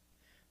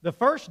 The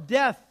first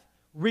death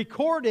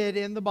recorded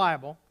in the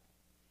Bible,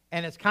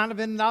 and it's kind of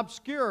in an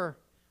obscure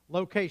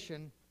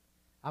location.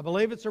 I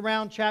believe it's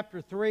around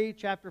chapter 3,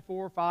 chapter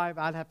 4, 5.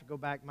 I'd have to go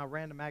back. My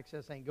random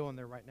access ain't going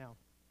there right now.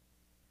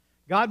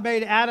 God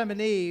made Adam and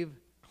Eve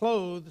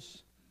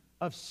clothes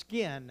of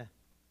skin.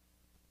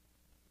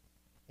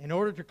 In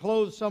order to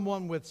clothe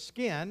someone with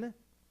skin,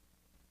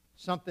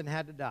 something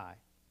had to die.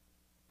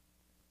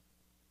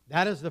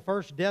 That is the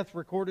first death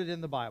recorded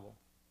in the Bible.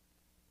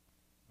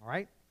 All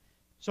right?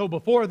 So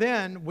before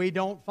then, we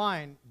don't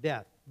find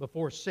death.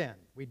 Before sin,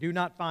 we do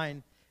not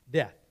find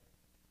death.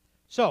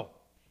 So,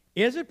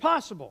 is it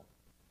possible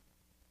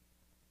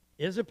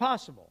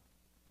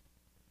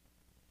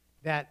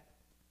that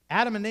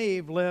Adam and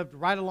Eve lived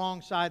right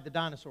alongside the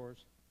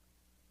dinosaurs?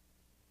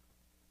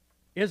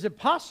 Is it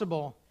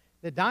possible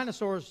that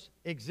dinosaurs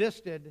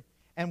existed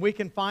and we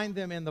can find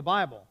them in the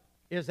Bible?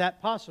 Is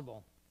that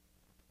possible?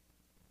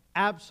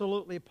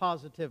 Absolutely,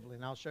 positively,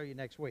 and I'll show you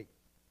next week.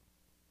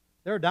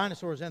 There are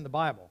dinosaurs in the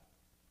Bible.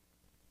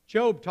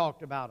 Job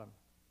talked about them.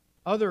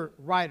 Other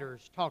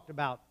writers talked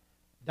about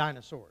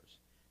dinosaurs.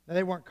 Now,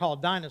 they weren't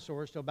called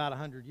dinosaurs till about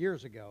 100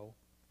 years ago.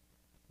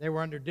 They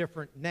were under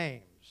different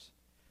names.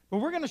 But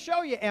we're going to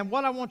show you, and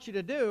what I want you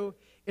to do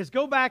is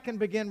go back and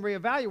begin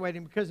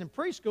reevaluating, because in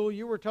preschool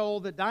you were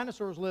told that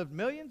dinosaurs lived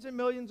millions and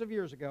millions of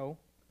years ago,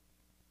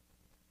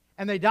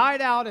 and they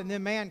died out, and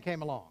then man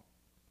came along.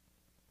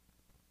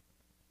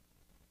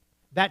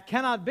 That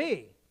cannot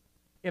be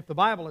if the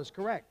Bible is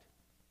correct.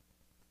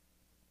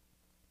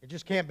 It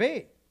just can't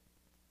be.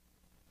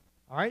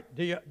 All right?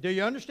 Do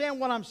you understand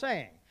what I'm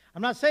saying?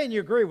 I'm not saying you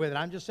agree with it.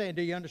 I'm just saying,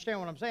 do you understand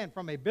what I'm saying?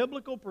 From a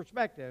biblical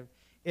perspective,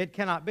 it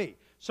cannot be.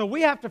 So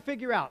we have to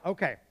figure out,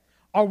 okay,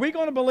 are we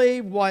going to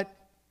believe what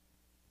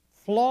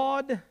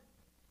flawed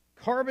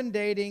carbon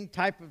dating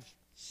type of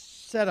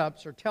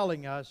setups are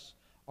telling us,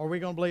 or are we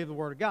going to believe the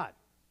Word of God?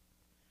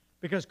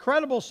 Because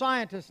credible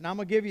scientists, and I'm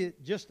going to give you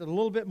just a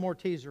little bit more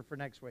teaser for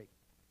next week.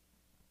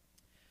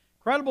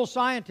 Credible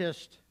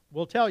scientists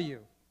will tell you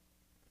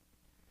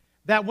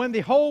that when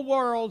the whole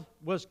world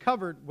was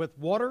covered with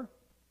water,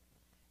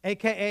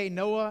 a.k.a.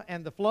 Noah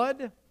and the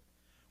flood,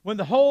 when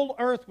the whole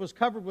earth was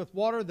covered with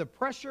water, the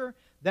pressure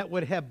that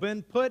would have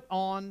been put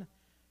on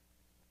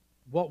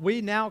what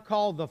we now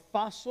call the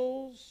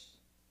fossils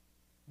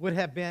would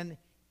have been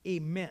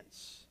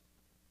immense.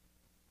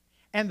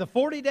 And the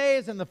 40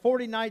 days and the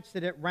 40 nights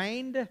that it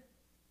rained,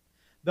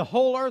 the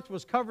whole earth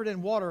was covered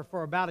in water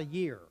for about a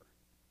year.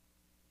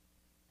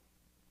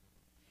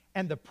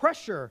 And the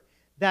pressure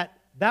that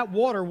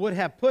water would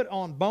have put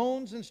on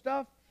bones and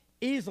stuff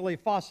easily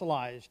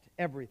fossilized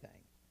everything.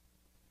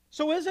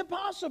 So is it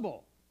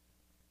possible?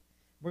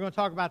 We're going to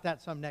talk about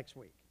that some next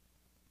week.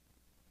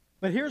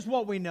 But here's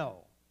what we know.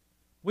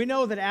 We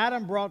know that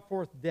Adam brought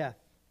forth death,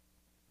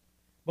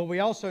 but we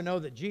also know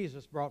that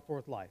Jesus brought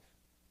forth life.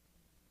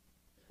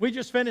 We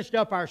just finished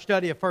up our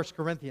study of 1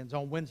 Corinthians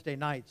on Wednesday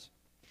nights.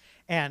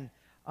 And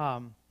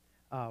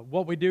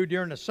what we do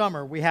during the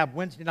summer, we have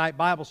Wednesday night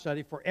Bible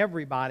study for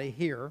everybody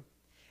here.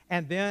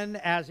 And then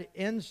as it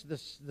ends,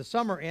 the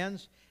summer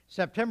ends,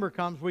 September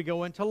comes, we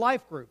go into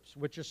life groups,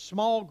 which are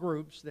small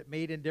groups that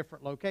meet in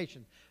different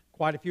locations.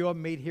 Quite a few of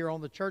them meet here on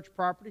the church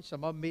property.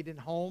 Some of them meet in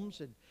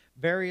homes and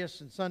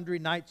various and sundry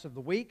nights of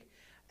the week.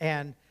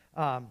 And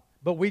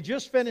but we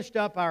just finished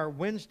up our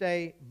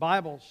Wednesday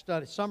Bible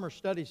study, summer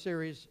study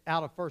series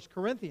out of 1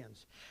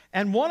 Corinthians.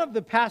 And one of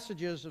the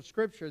passages of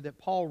Scripture that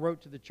Paul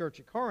wrote to the church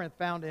at Corinth,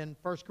 found in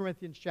 1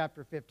 Corinthians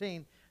chapter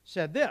 15,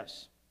 said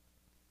this.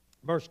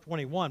 Verse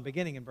 21,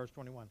 beginning in verse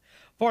 21.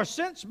 For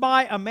since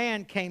by a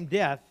man came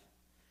death,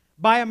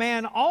 by a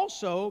man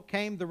also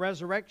came the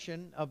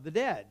resurrection of the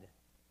dead.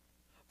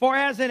 For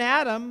as in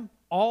Adam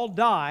all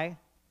die,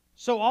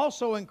 so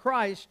also in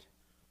Christ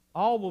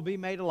all will be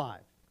made alive.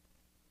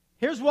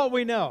 Here's what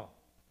we know.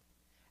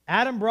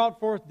 Adam brought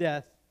forth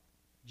death.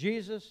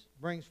 Jesus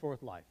brings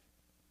forth life.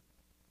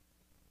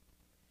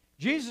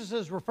 Jesus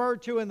is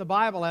referred to in the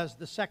Bible as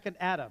the second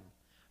Adam.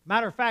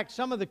 Matter of fact,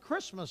 some of the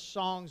Christmas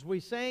songs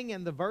we sing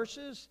in the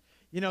verses,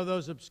 you know,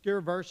 those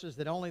obscure verses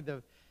that only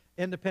the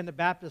independent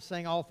Baptists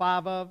sing all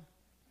 5 of,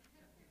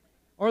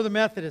 or the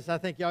Methodists, I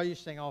think y'all used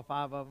to sing all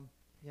 5 of them,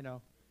 you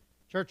know.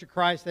 Church of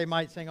Christ, they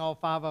might sing all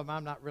 5 of them,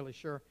 I'm not really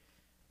sure.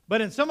 But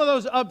in some of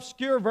those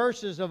obscure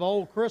verses of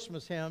old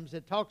Christmas hymns,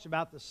 it talks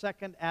about the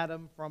second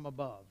Adam from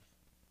above.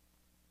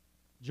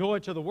 Joy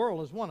to the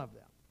world is one of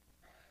them.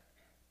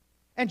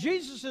 And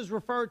Jesus is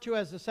referred to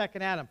as the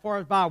second Adam. For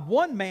as by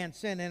one man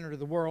sin entered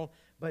the world,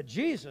 but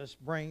Jesus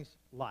brings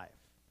life.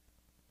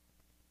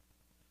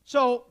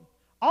 So,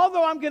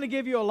 although I'm going to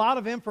give you a lot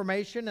of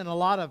information and a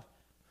lot of,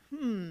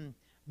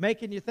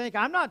 making you think,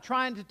 I'm not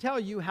trying to tell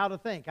you how to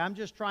think. I'm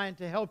just trying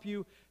to help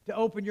you to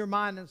open your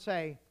mind and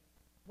say,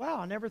 wow,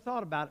 I never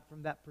thought about it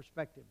from that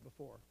perspective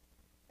before.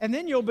 And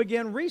then you'll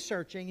begin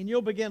researching and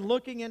you'll begin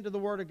looking into the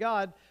Word of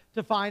God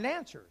to find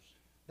answers.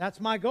 That's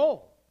my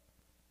goal.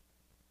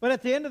 But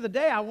at the end of the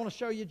day, I want to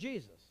show you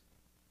Jesus.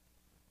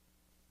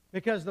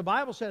 Because the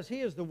Bible says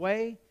He is the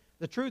way,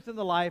 the truth, and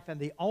the life, and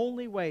the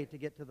only way to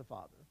get to the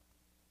Father.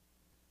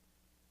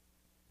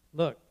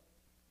 Look,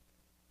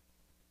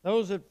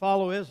 those that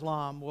follow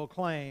Islam will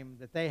claim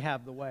that they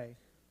have the way.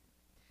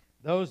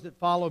 Those that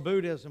follow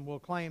Buddhism will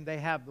claim they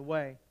have the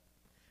way.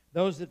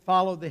 Those that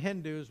follow the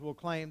Hindus will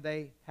claim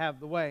they have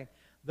the way.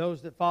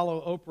 Those that follow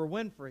Oprah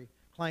Winfrey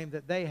claim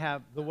that they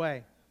have the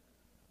way.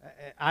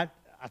 I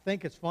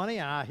think it's funny,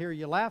 and I hear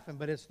you laughing,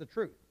 but it's the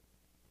truth.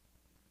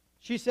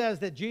 She says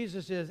that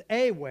Jesus is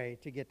a way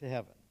to get to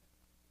heaven.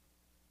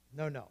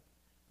 No.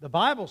 The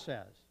Bible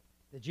says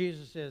that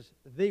Jesus is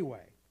the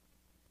way,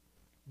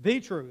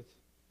 the truth,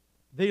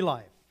 the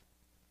life.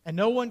 And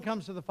no one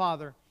comes to the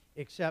Father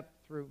except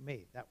through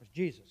me. That was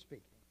Jesus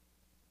speaking.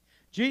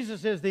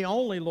 Jesus is the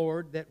only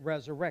Lord that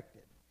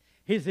resurrected.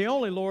 He's the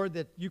only Lord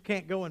that you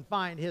can't go and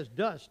find His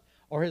dust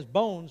or His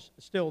bones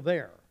still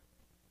there.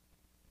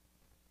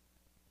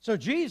 So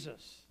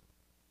Jesus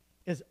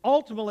is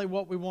ultimately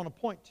what we want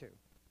to point to.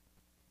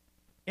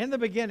 In the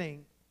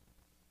beginning,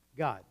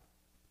 God.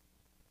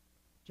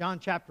 John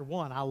chapter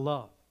 1, I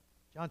love.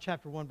 John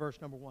chapter 1, verse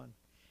number 1.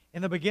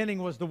 In the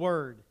beginning was the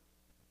Word.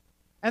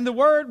 And the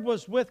Word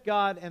was with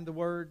God, and the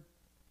Word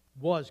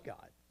was God.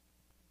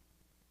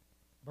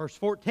 Verse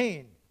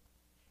 14.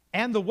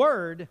 And the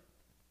Word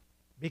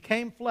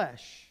became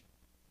flesh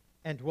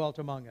and dwelt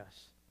among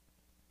us.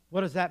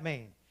 What does that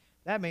mean?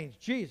 That means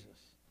Jesus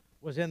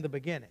was in the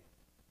beginning.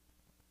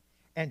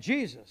 And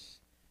Jesus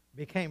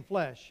became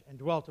flesh and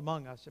dwelt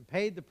among us and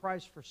paid the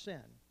price for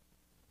sin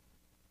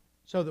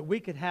so that we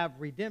could have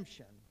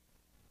redemption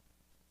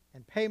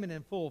and payment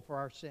in full for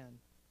our sin.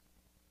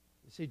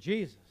 You see,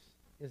 Jesus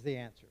is the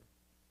answer.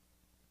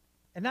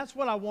 And that's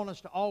what I want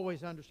us to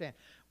always understand.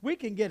 We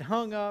can get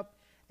hung up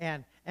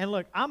and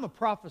look, I'm a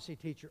prophecy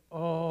teacher.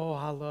 Oh,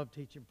 I love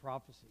teaching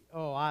prophecy.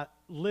 Oh, I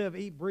live,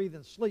 eat, breathe,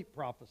 and sleep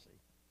prophecy.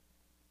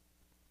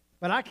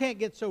 But I can't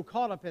get so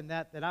caught up in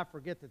that I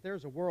forget that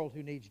there's a world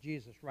who needs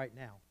Jesus right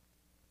now.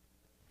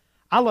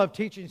 I love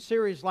teaching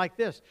series like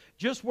this,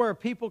 just where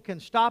people can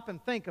stop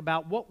and think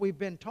about what we've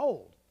been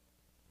told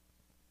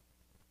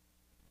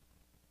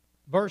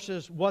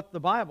versus what the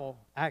Bible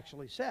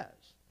actually says.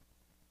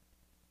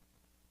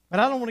 But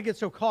I don't want to get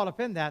so caught up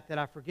in that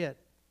I forget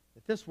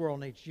that this world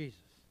needs Jesus.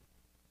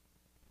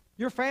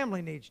 Your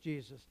family needs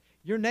Jesus.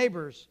 Your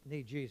neighbors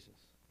need Jesus.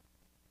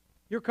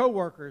 Your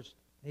co-workers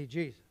need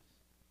Jesus.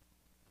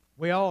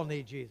 We all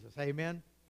need Jesus. Amen?